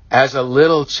 as a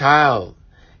little child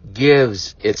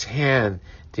gives its hand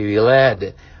to be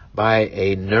led by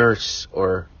a nurse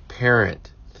or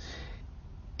parent.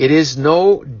 It is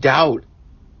no doubt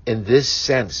in this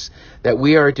sense that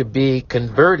we are to be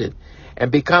converted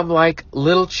and become like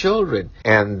little children.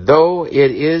 And though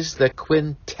it is the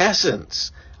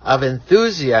quintessence of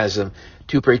enthusiasm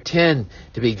to pretend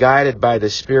to be guided by the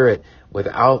Spirit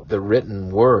without the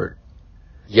written word,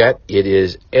 yet it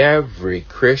is every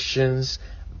Christian's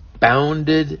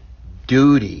bounded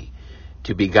duty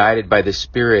to be guided by the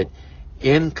Spirit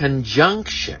in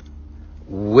conjunction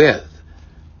with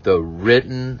the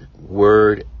written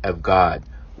word of God.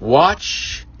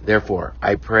 Watch, therefore,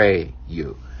 I pray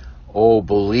you, O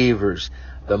believers,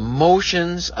 the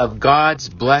motions of God's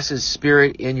blessed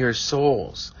Spirit in your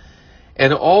souls,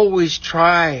 and always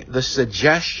try the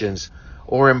suggestions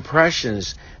or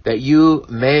impressions that you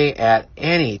may at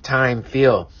any time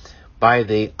feel by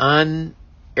the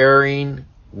unerring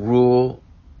rule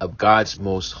of God's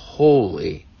most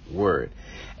holy word.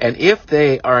 And if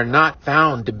they are not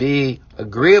found to be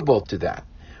agreeable to that,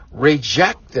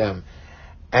 reject them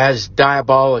as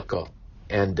diabolical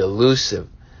and delusive.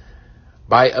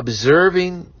 By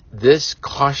observing this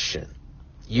caution,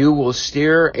 you will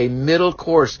steer a middle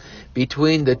course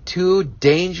between the two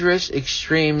dangerous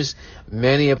extremes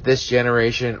many of this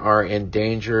generation are in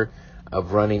danger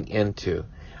of running into.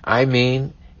 I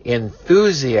mean,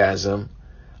 enthusiasm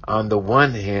on the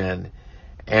one hand,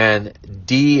 and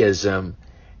deism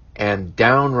and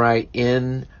downright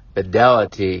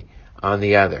infidelity on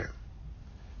the other.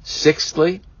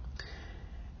 Sixthly,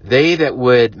 they that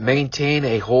would maintain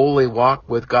a holy walk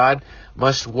with God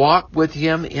must walk with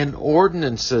him in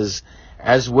ordinances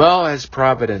as well as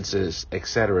providences,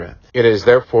 etc. It is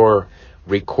therefore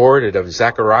recorded of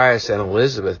Zacharias and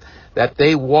Elizabeth that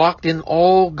they walked in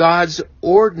all God's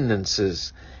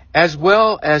ordinances as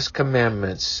well as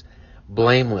commandments,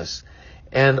 blameless.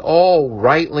 And all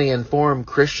rightly informed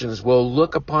Christians will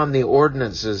look upon the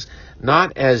ordinances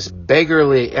not as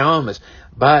beggarly elements,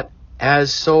 but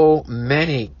as so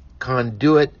many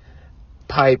conduit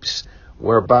pipes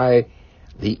whereby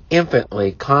the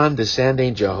infinitely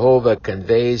condescending Jehovah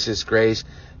conveys his grace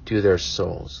to their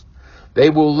souls. They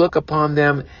will look upon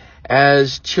them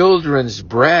as children's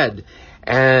bread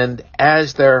and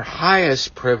as their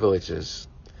highest privileges.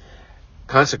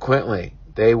 Consequently,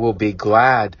 they will be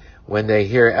glad when they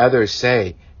hear others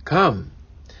say, "Come,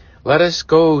 let us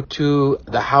go to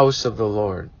the house of the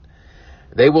Lord."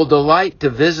 They will delight to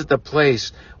visit the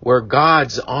place where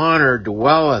God's honor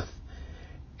dwelleth,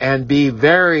 and be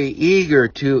very eager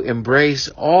to embrace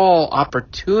all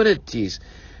opportunities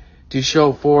to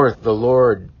show forth the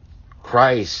Lord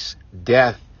Christ's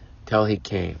death till he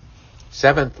came.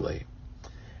 Seventhly,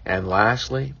 and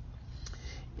lastly,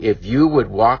 if you would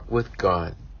walk with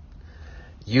God,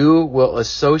 you will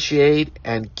associate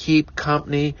and keep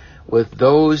company with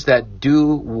those that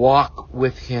do walk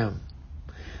with him.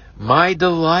 My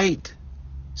delight,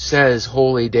 says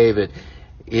holy David,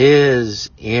 is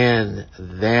in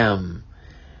them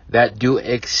that do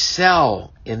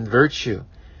excel in virtue.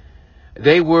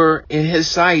 They were, in his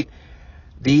sight,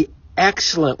 the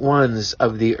excellent ones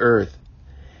of the earth.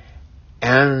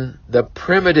 And the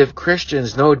primitive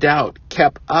Christians, no doubt,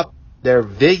 kept up their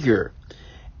vigor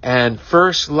and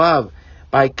first love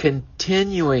by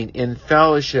continuing in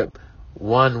fellowship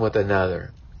one with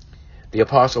another. The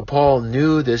Apostle Paul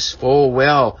knew this full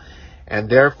well, and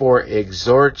therefore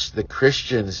exhorts the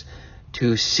Christians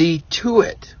to see to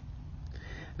it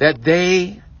that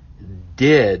they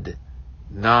did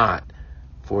not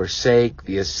forsake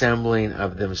the assembling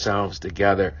of themselves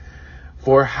together.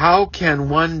 For how can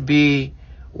one be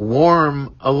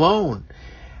warm alone?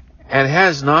 And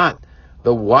has not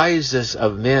the wisest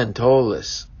of men told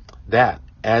us that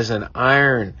as an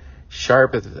iron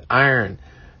sharpeneth iron,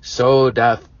 so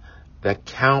doth the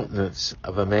countenance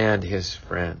of a man his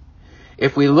friend?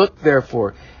 If we look,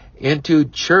 therefore, into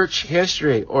church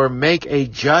history or make a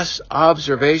just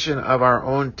observation of our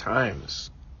own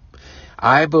times,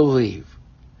 I believe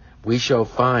we shall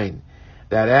find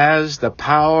that as the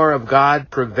power of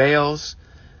God prevails,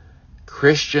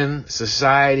 Christian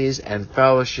societies and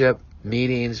fellowship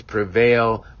meetings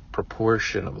prevail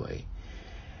proportionably.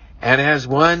 And as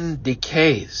one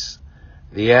decays,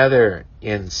 the other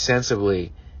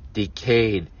insensibly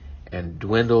decayed and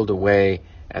dwindled away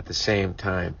at the same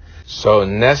time. So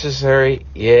necessary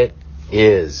it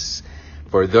is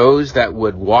for those that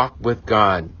would walk with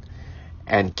God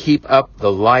and keep up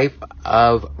the life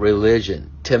of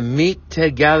religion to meet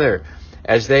together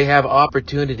as they have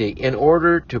opportunity in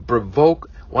order to provoke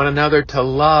one another to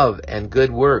love and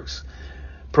good works.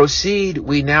 Proceed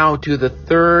we now to the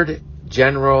third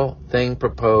general thing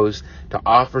proposed, to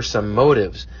offer some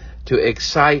motives to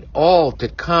excite all to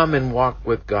come and walk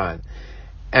with God.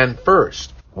 And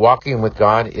first, walking with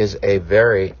God is a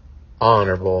very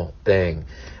honorable thing.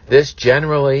 This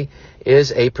generally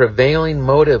is a prevailing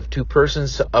motive to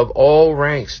persons of all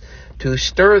ranks, to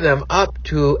stir them up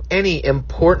to any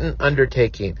important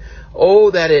undertaking.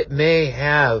 Oh, that it may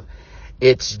have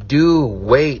its due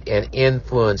weight and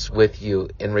influence with you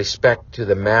in respect to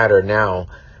the matter now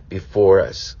before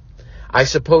us. I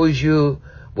suppose you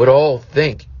would all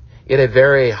think it a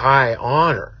very high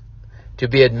honor to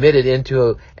be admitted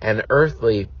into an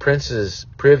earthly prince's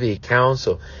privy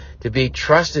council, to be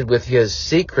trusted with his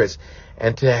secrets,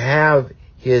 and to have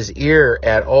his ear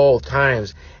at all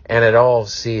times and at all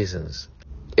seasons.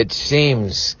 It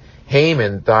seems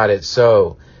Haman thought it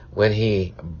so when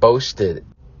he boasted,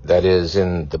 that is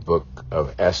in the book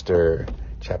of Esther,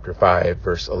 chapter 5,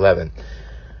 verse 11.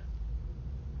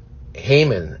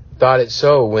 Haman thought it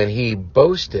so when he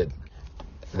boasted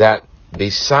that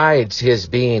besides his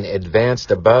being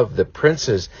advanced above the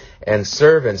princes and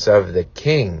servants of the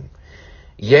king,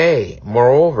 yea,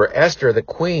 moreover, Esther the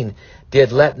queen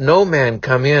did let no man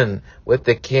come in with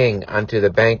the king unto the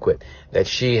banquet that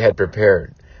she had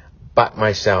prepared, but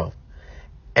myself.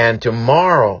 And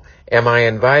tomorrow am I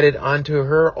invited unto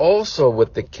her also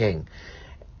with the king.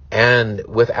 And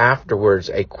with afterwards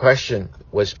a question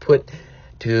was put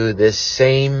to this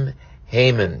same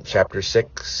Haman, chapter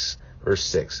 6, verse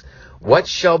 6. What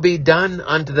shall be done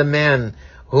unto the man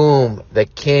whom the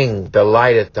king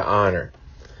delighteth to honor?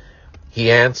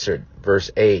 He answered,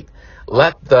 verse 8,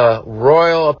 let the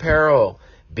royal apparel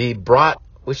be brought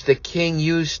which the king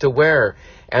used to wear,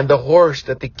 and the horse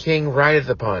that the king rideth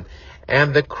upon,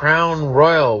 and the crown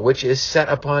royal which is set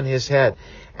upon his head.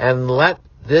 And let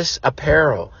this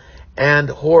apparel and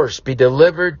horse be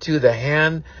delivered to the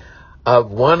hand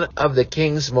of one of the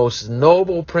king's most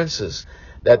noble princes,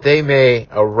 that they may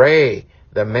array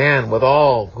the man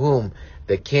withal whom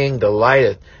the king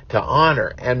delighteth to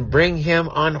honor, and bring him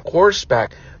on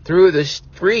horseback through the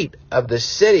street of the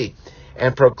city,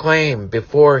 and proclaim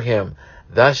before him,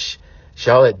 thus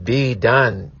shall it be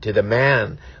done to the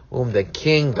man whom the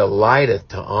king delighteth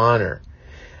to honor.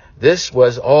 This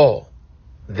was all.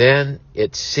 Then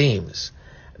it seems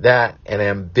that an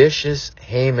ambitious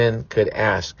Haman could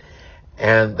ask,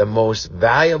 and the most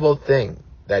valuable thing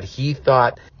that he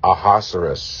thought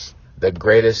Ahasuerus, the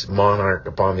greatest monarch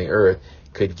upon the earth,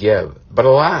 could give. But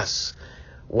alas,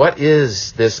 what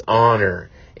is this honor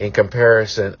in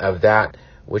comparison of that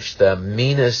which the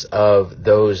meanest of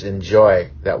those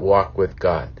enjoy that walk with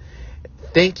God?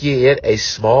 Think ye it a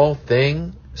small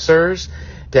thing, sirs,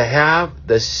 to have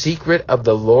the secret of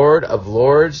the Lord of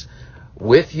Lords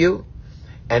with you,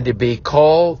 and to be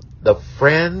called the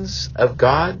friends of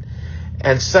God?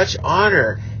 And such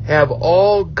honor have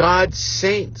all God's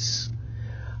saints.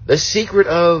 The secret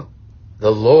of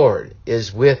the Lord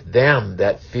is with them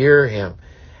that fear him.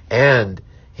 And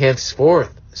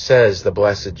henceforth, says the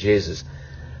blessed Jesus,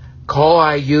 call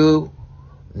I you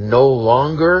no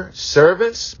longer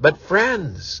servants, but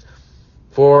friends.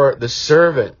 For the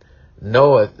servant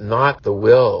knoweth not the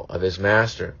will of his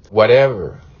master,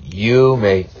 whatever you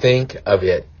may think of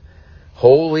it.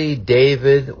 Holy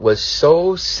David was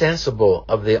so sensible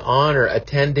of the honor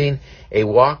attending a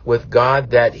walk with God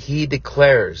that he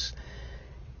declares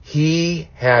he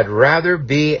had rather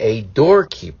be a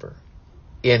doorkeeper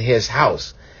in his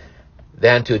house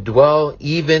than to dwell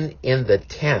even in the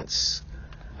tents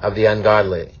of the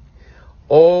ungodly.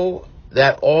 Oh,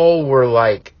 that all were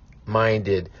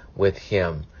like-minded with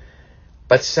him.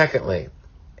 But secondly,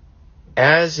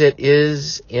 as it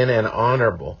is in an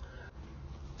honorable,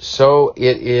 so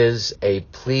it is a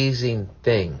pleasing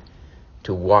thing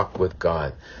to walk with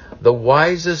God. The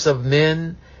wisest of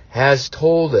men has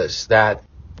told us that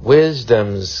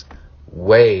wisdom's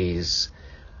ways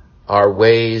are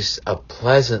ways of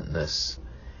pleasantness,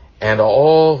 and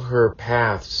all her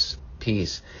paths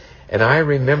peace. And I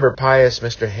remember pious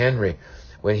Mr. Henry,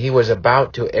 when he was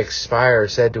about to expire,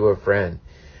 said to a friend,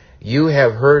 "You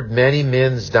have heard many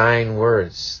men's dying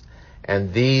words,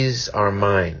 and these are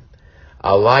mine.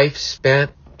 A life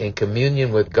spent in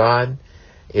communion with God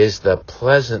is the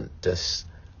pleasantest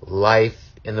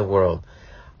life in the world.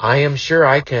 I am sure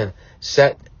I can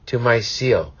set to my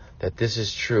seal that this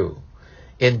is true.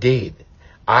 Indeed,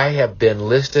 I have been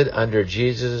listed under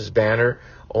Jesus' banner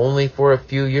only for a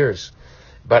few years,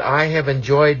 but I have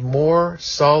enjoyed more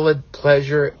solid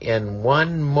pleasure in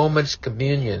one moment's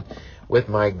communion with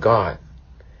my God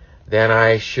than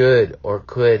I should or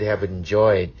could have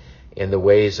enjoyed in the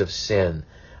ways of sin,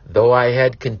 though I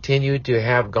had continued to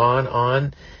have gone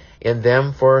on in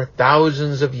them for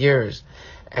thousands of years.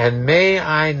 And may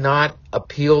I not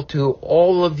appeal to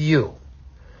all of you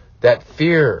that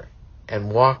fear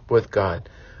and walk with God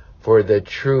for the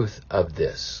truth of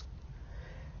this?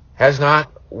 Has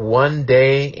not one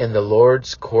day in the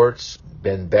Lord's courts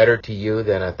been better to you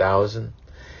than 1,000?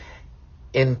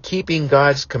 In keeping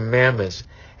God's commandments,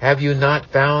 have you not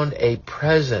found a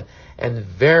present and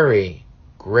very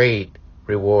great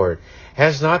reward?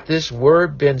 Has not this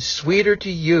word been sweeter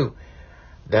to you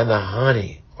than the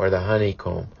honey or the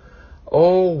honeycomb?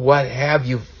 Oh, what have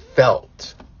you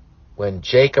felt when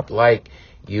Jacob-like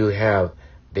you have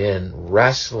been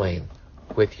wrestling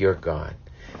with your God?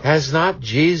 Has not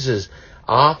Jesus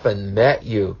often met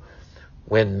you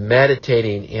when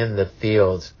meditating in the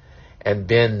fields and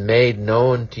been made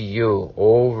known to you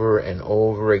over and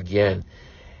over again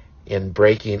in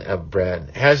breaking of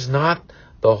bread? Has not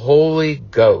the Holy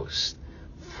Ghost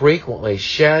frequently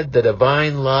shed the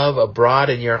divine love abroad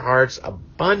in your hearts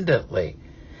abundantly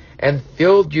and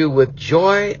filled you with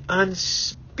joy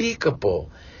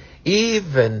unspeakable,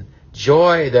 even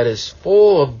joy that is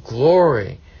full of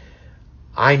glory?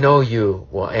 I know you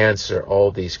will answer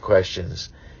all these questions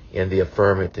in the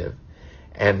affirmative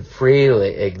and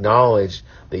freely acknowledge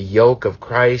the yoke of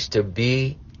Christ to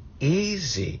be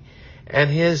easy and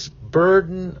his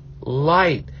burden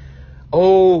light.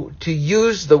 Oh, to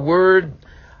use the word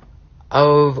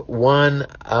of one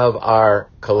of our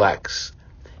collects,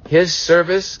 his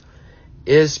service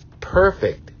is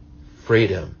perfect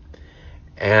freedom.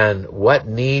 And what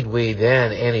need we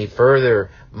then any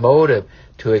further motive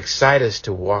to excite us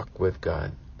to walk with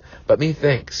God? But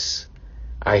methinks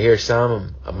I hear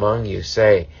some among you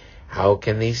say, how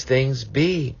can these things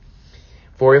be?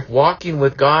 For if walking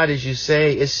with God, as you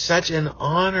say, is such an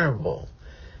honorable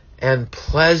and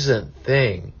pleasant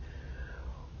thing,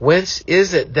 whence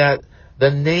is it that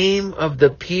the name of the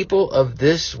people of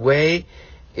this way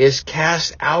is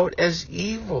cast out as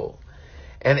evil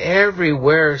and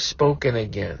everywhere spoken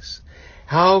against?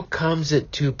 How comes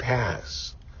it to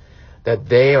pass that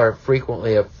they are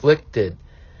frequently afflicted,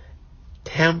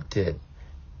 tempted,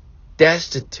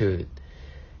 destitute,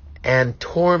 and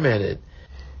tormented?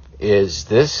 Is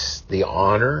this the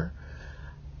honor,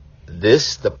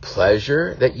 this the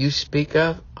pleasure that you speak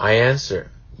of? I answer,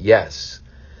 yes.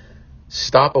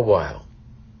 Stop a while.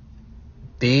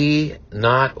 Be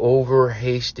not over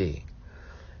hasty.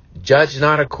 Judge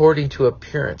not according to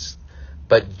appearance,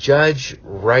 but judge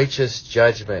righteous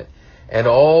judgment, and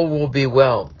all will be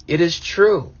well. It is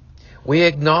true. We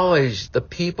acknowledge the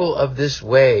people of this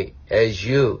way, as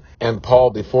you and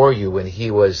Paul before you, when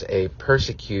he was a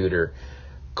persecutor,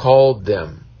 called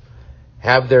them,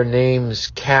 have their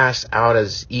names cast out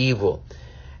as evil,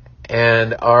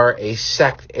 and are a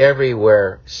sect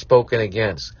everywhere spoken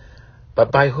against.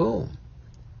 But by whom?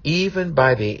 Even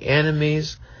by the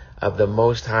enemies of the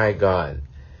Most High God.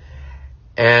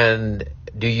 And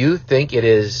do you think it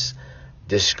is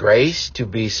disgrace to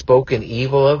be spoken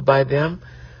evil of by them?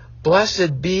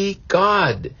 Blessed be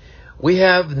God. We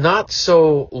have not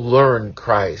so learned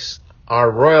Christ. Our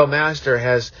royal master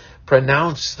has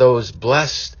pronounced those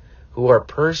blessed who are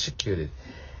persecuted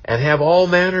and have all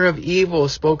manner of evil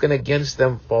spoken against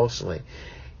them falsely.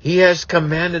 He has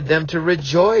commanded them to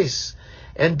rejoice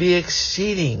and be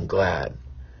exceeding glad.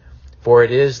 For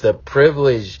it is the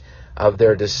privilege of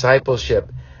their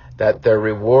discipleship that their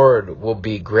reward will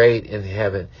be great in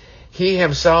heaven. He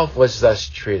himself was thus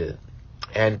treated.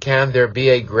 And can there be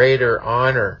a greater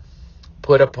honor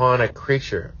put upon a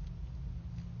creature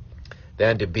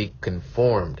than to be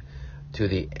conformed to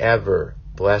the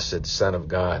ever-blessed Son of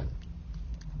God?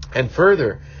 And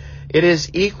further, it is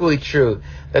equally true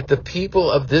that the people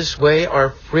of this way are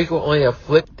frequently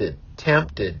afflicted,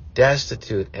 tempted,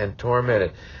 destitute, and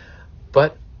tormented.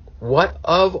 But what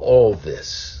of all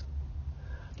this?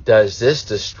 Does this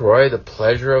destroy the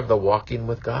pleasure of the walking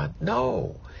with God?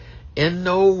 No, in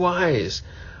no wise.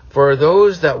 For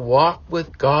those that walk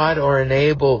with God are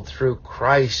enabled through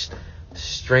Christ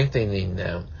strengthening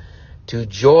them to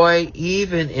joy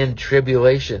even in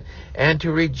tribulation, and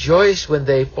to rejoice when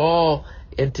they fall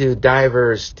into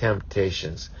divers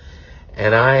temptations.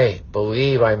 And I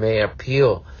believe I may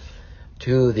appeal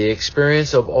to the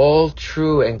experience of all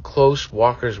true and close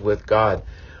walkers with God,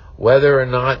 whether or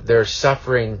not their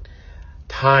suffering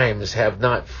times have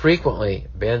not frequently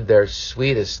been their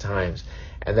sweetest times,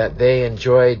 and that they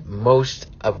enjoyed most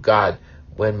of God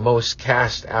when most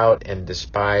cast out and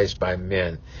despised by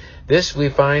men. This, we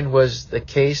find, was the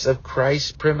case of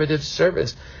Christ's primitive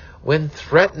servants when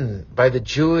threatened by the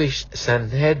Jewish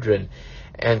Sanhedrin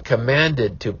and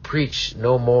commanded to preach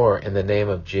no more in the name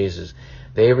of Jesus.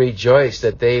 They rejoiced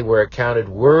that they were accounted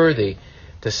worthy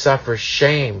to suffer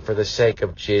shame for the sake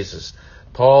of Jesus.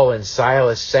 Paul and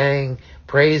Silas sang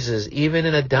praises even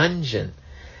in a dungeon,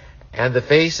 and the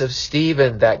face of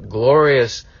Stephen, that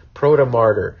glorious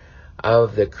proto-martyr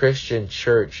of the Christian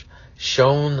church,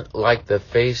 shone like the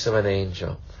face of an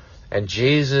angel. And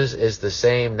Jesus is the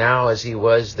same now as he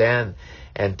was then,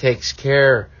 and takes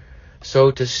care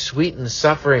so to sweeten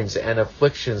sufferings and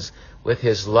afflictions with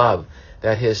his love,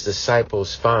 that his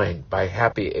disciples find by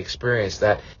happy experience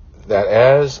that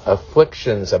as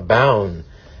afflictions abound,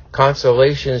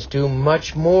 consolations do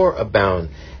much more abound.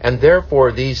 And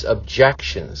therefore these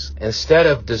objections, instead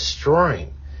of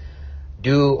destroying,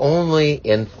 do only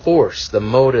enforce the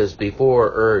motives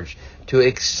before urged, to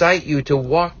excite you to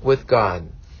walk with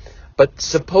God. But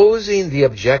supposing the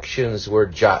objections were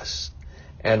just,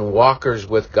 and walkers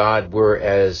with God were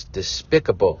as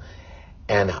despicable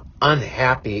and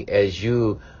unhappy as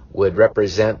you would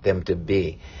represent them to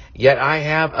be, yet I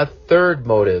have a third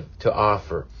motive to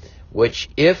offer, which,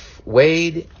 if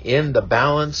weighed in the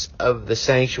balance of the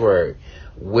sanctuary,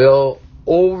 will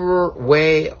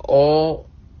overweigh all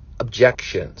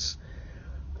objections,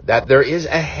 that there is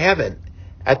a heaven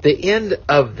at the end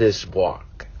of this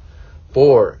walk.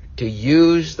 For, to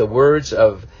use the words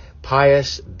of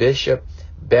pious Bishop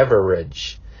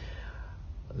Beveridge,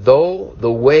 though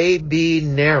the way be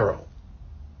narrow,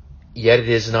 yet it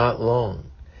is not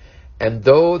long, and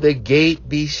though the gate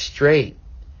be strait,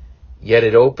 yet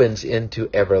it opens into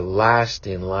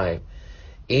everlasting life.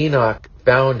 Enoch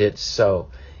found it so.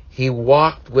 He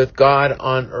walked with God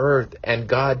on earth, and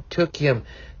God took him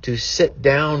to sit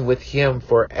down with him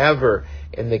forever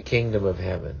in the kingdom of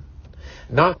heaven.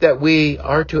 Not that we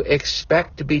are to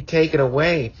expect to be taken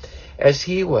away as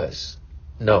he was.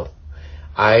 No,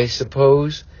 I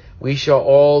suppose we shall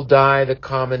all die the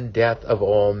common death of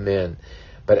all men.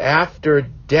 But after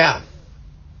death,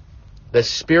 the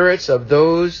spirits of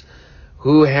those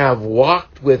who have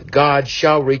walked with God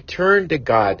shall return to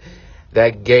God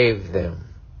that gave them.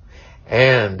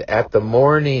 And at the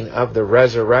morning of the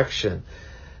resurrection,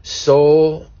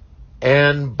 soul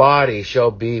and body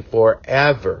shall be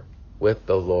forever with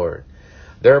the Lord.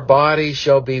 Their bodies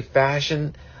shall be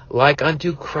fashioned like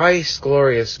unto Christ's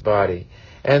glorious body,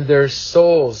 and their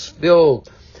souls filled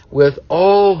with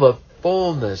all the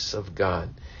fullness of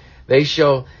God. They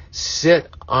shall sit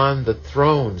on the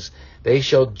thrones. They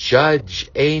shall judge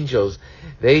angels.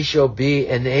 They shall be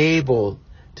enabled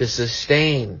to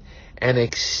sustain an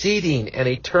exceeding and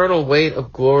eternal weight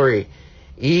of glory,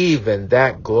 even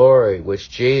that glory which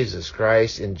Jesus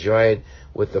Christ enjoyed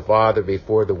with the Father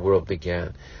before the world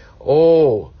began.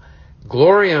 Oh,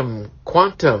 gloriam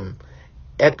quantum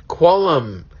et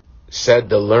qualum, said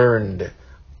the learned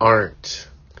Arndt,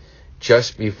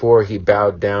 just before he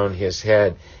bowed down his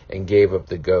head and gave up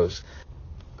the ghost.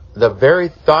 The very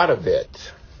thought of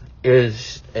it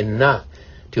is enough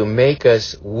to make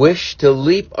us wish to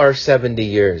leap our 70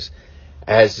 years,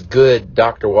 as good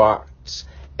Dr. Watts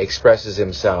expresses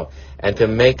himself, and to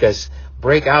make us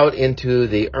break out into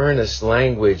the earnest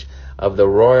language of the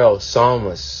royal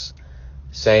psalmist,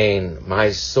 saying,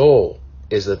 my soul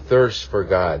is athirst for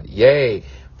God, yea,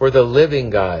 for the living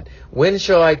God. When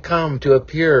shall I come to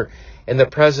appear in the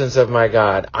presence of my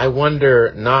God? I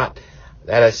wonder not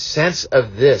that a sense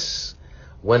of this,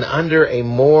 when under a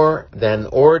more than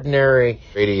ordinary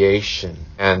radiation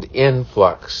and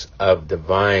influx of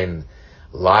divine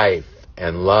life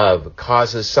and love,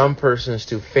 causes some persons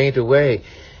to faint away,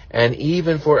 and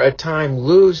even for a time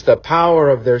lose the power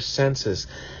of their senses.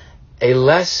 A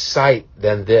less sight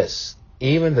than this,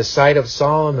 even the sight of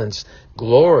Solomon's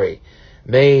glory,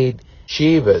 made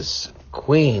Sheba's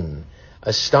queen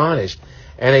astonished,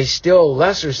 and a still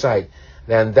lesser sight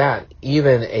than that,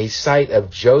 even a sight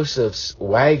of Joseph's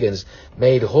wagons,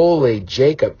 made holy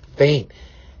Jacob faint,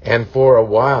 and for a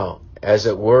while, as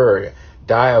it were,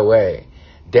 die away.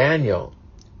 Daniel,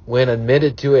 when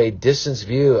admitted to a distance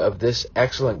view of this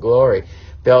excellent glory,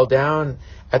 fell down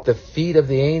at the feet of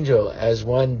the angel as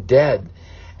one dead.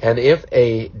 And if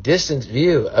a distant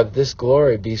view of this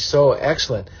glory be so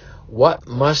excellent, what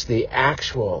must the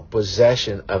actual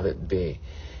possession of it be?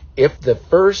 If the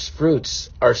first fruits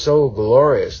are so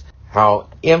glorious, how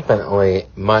infinitely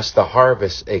must the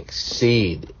harvest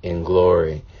exceed in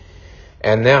glory?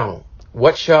 And now,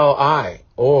 what shall I,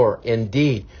 or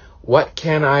indeed, what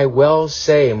can I well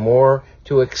say more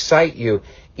to excite you,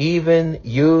 even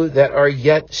you that are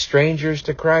yet strangers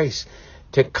to Christ,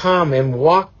 to come and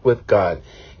walk with God?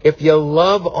 If you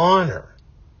love honor,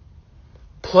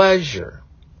 pleasure,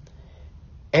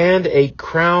 and a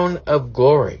crown of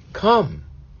glory, come.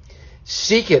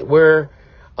 Seek it where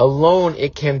alone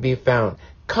it can be found.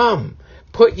 Come,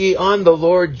 put ye on the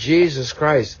Lord Jesus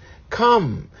Christ.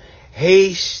 Come,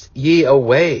 haste ye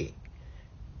away,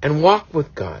 and walk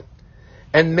with God,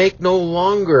 and make no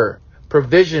longer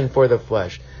provision for the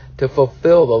flesh to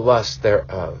fulfill the lust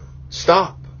thereof.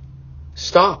 Stop,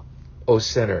 O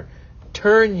sinner.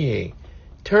 Turn ye,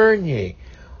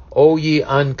 O ye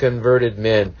unconverted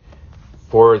men.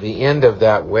 For the end of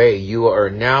that way you are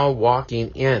now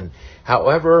walking in,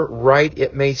 however right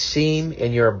it may seem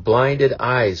in your blinded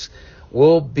eyes,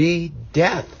 will be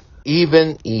death,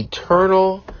 even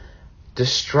eternal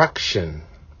destruction,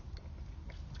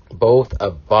 both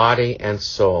of body and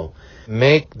soul.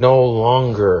 Make no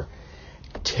longer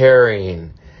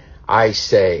tarrying, I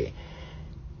say.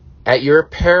 At your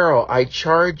peril I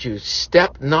charge you,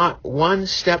 step not one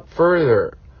step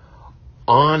further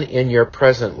on in your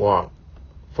present walk.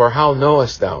 For how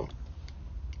knowest thou,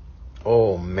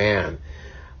 O man,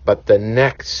 but the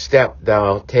next step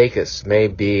thou takest may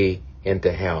be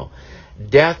into hell?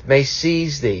 Death may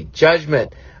seize thee,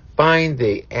 judgment find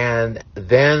thee, and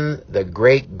then the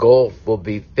great gulf will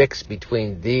be fixed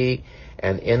between thee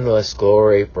and endless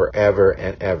glory forever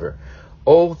and ever.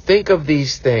 Oh, think of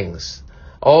these things,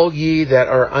 all ye that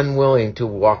are unwilling to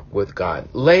walk with God.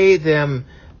 Lay them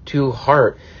to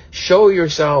heart. Show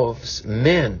yourselves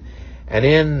men, and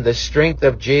in the strength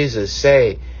of Jesus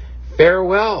say,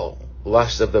 farewell,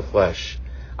 lust of the flesh.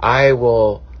 I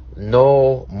will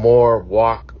no more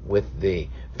walk with thee.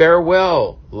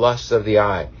 Farewell, lust of the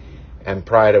eye and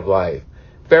pride of life.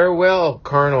 Farewell,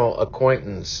 carnal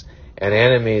acquaintance and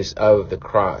enemies of the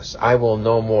cross. I will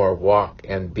no more walk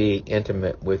and be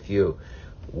intimate with you.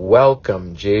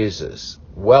 Welcome, Jesus.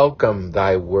 Welcome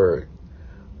thy word.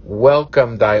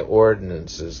 Welcome thy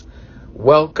ordinances.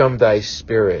 Welcome thy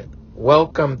spirit.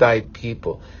 Welcome thy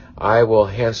people. I will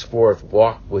henceforth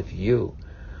walk with you.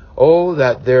 Oh,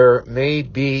 that there may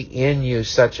be in you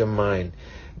such a mind.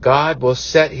 God will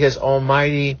set his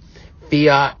almighty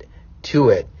fiat to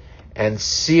it and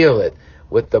seal it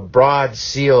with the broad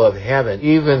seal of heaven,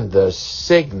 even the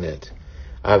signet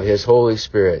of his Holy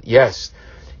Spirit. Yes,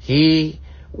 he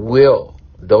will,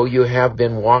 though you have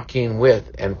been walking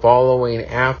with and following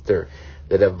after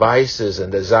the devices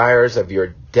and desires of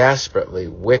your desperately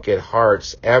wicked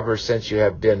hearts ever since you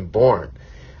have been born.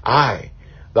 I,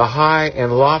 the high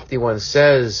and lofty one,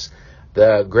 says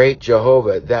the great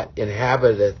Jehovah that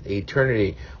inhabiteth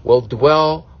eternity, will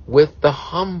dwell with the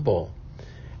humble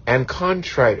and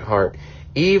contrite heart,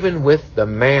 even with the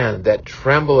man that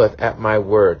trembleth at my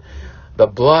word. The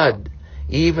blood,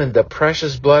 even the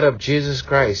precious blood of Jesus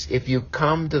Christ, if you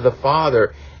come to the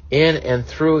Father in and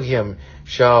through him,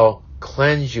 shall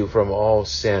cleanse you from all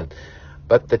sin.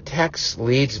 But the text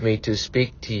leads me to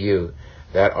speak to you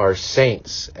that are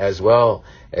saints, as well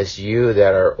as you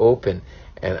that are open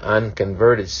and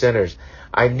unconverted sinners.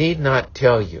 I need not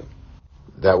tell you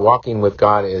that walking with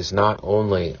God is not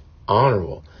only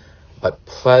honorable, but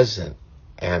pleasant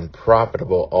and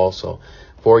profitable also.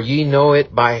 For ye know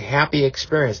it by happy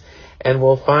experience, and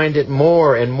will find it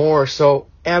more and more so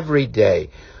every day.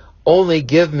 Only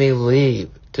give me leave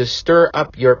to stir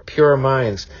up your pure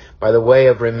minds by the way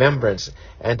of remembrance,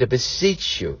 and to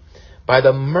beseech you by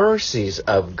the mercies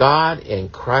of God in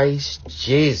Christ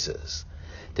Jesus,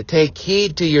 to take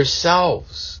heed to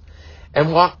yourselves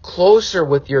and walk closer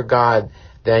with your God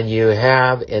than you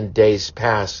have in days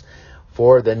past.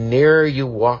 For the nearer you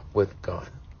walk with God,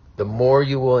 the more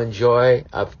you will enjoy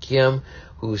of him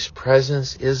whose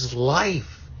presence is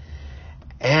life,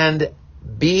 and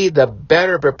be the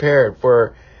better prepared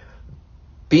for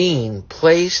being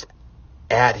placed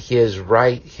at his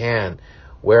right hand,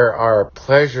 where are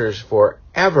pleasures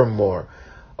forevermore.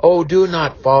 Oh, do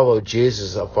not follow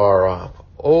Jesus afar off.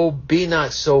 Oh, be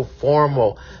not so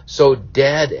formal, so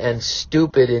dead and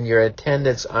stupid in your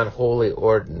attendance on holy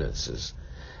ordinances.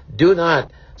 Do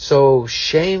not so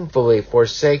shamefully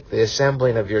forsake the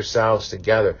assembling of yourselves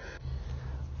together,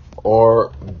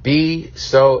 or be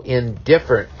so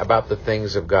indifferent about the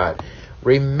things of God.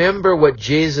 Remember what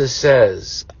Jesus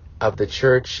says of the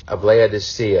church of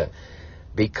Laodicea.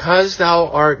 Because thou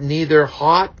art neither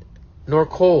hot nor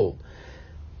cold,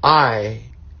 I,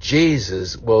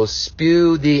 Jesus, will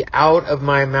spew thee out of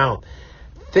my mouth.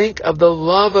 Think of the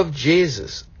love of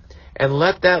Jesus, and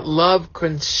let that love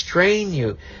constrain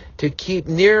you to keep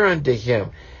near unto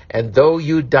him. And though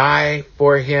you die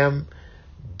for him,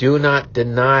 do not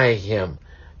deny him.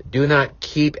 Do not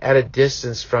keep at a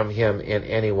distance from him in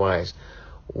any wise.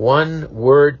 One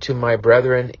word to my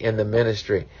brethren in the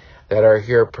ministry that are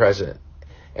here present,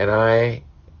 and I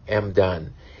am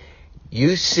done.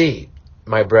 You see,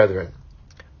 my brethren,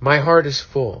 my heart is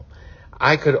full.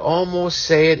 I could almost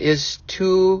say it is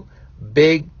too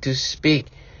big to speak,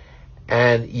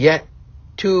 and yet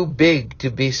too big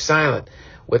to be silent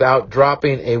without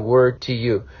dropping a word to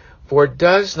you. For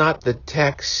does not the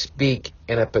text speak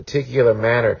in a particular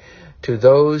manner to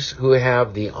those who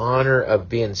have the honor of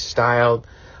being styled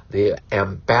the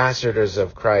ambassadors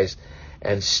of Christ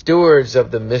and stewards of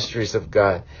the mysteries of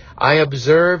God? I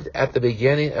observed at the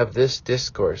beginning of this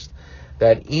discourse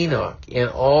that Enoch, in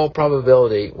all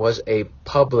probability, was a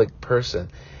public person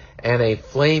and a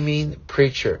flaming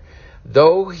preacher.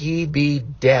 Though he be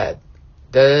dead,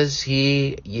 does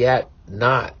he yet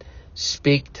not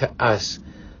speak to us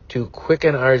to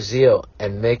quicken our zeal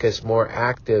and make us more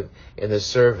active in the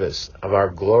service of our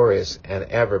glorious and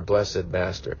ever blessed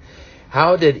Master?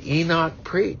 How did Enoch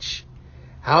preach?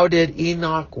 How did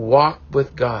Enoch walk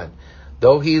with God,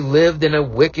 though he lived in a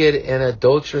wicked and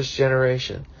adulterous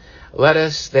generation? Let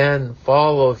us then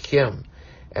follow him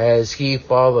as he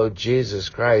followed Jesus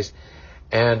Christ,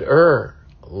 and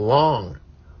long.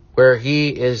 Where he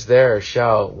is, there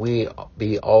shall we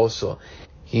be also.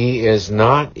 He is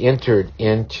not entered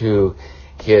into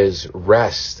his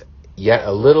rest yet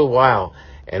a little while,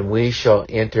 and we shall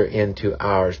enter into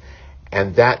ours,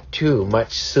 and that too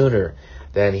much sooner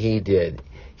than he did.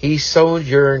 He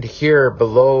sojourned here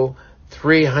below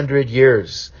 300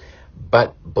 years,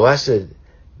 but blessed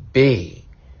be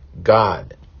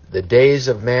God. The days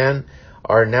of man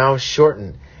are now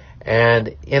shortened,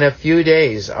 and in a few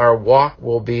days our walk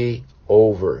will be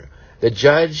over. The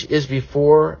judge is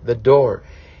before the door.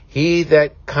 He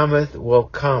that cometh will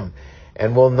come,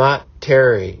 and will not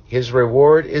tarry. His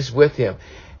reward is with him,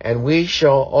 and we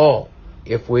shall all,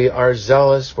 if we are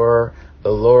zealous for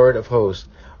the Lord of hosts,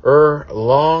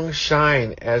 long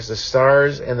shine as the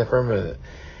stars in the firmament,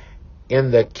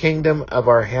 in the kingdom of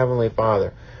our heavenly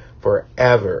Father,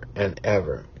 forever and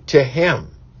ever. To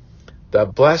him, the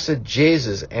blessed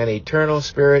Jesus and eternal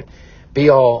Spirit, be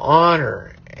all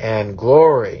honor and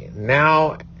glory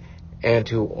now and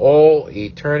to all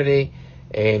eternity.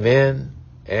 Amen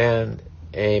and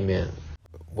amen.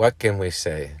 What can we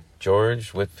say?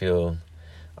 George Whitefield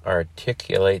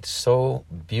articulates so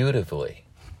beautifully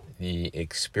the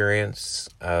experience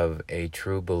of a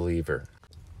true believer,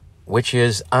 which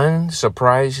is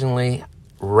unsurprisingly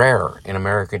rare in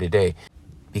America today,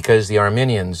 because the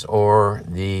Arminians, or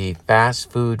the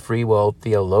fast food free will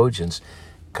theologians,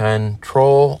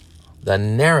 control the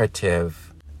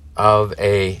narrative of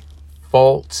a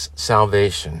false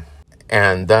salvation,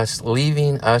 and thus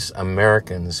leaving us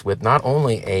Americans with not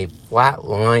only a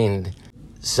flatlined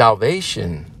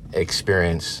salvation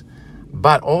experience,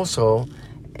 but also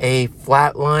a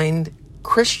flatlined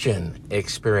Christian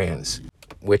experience,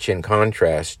 which in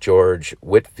contrast, George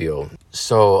Whitefield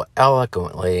so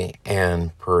eloquently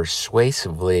and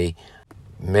persuasively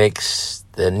makes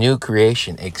the new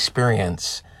creation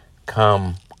experience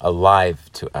come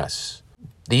alive to us.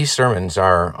 These sermons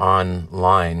are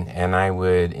online, and I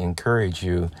would encourage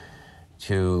you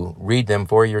to read them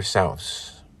for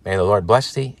yourselves. May the Lord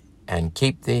bless thee and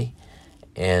keep thee.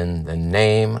 In the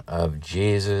name of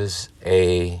Jesus,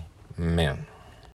 amen.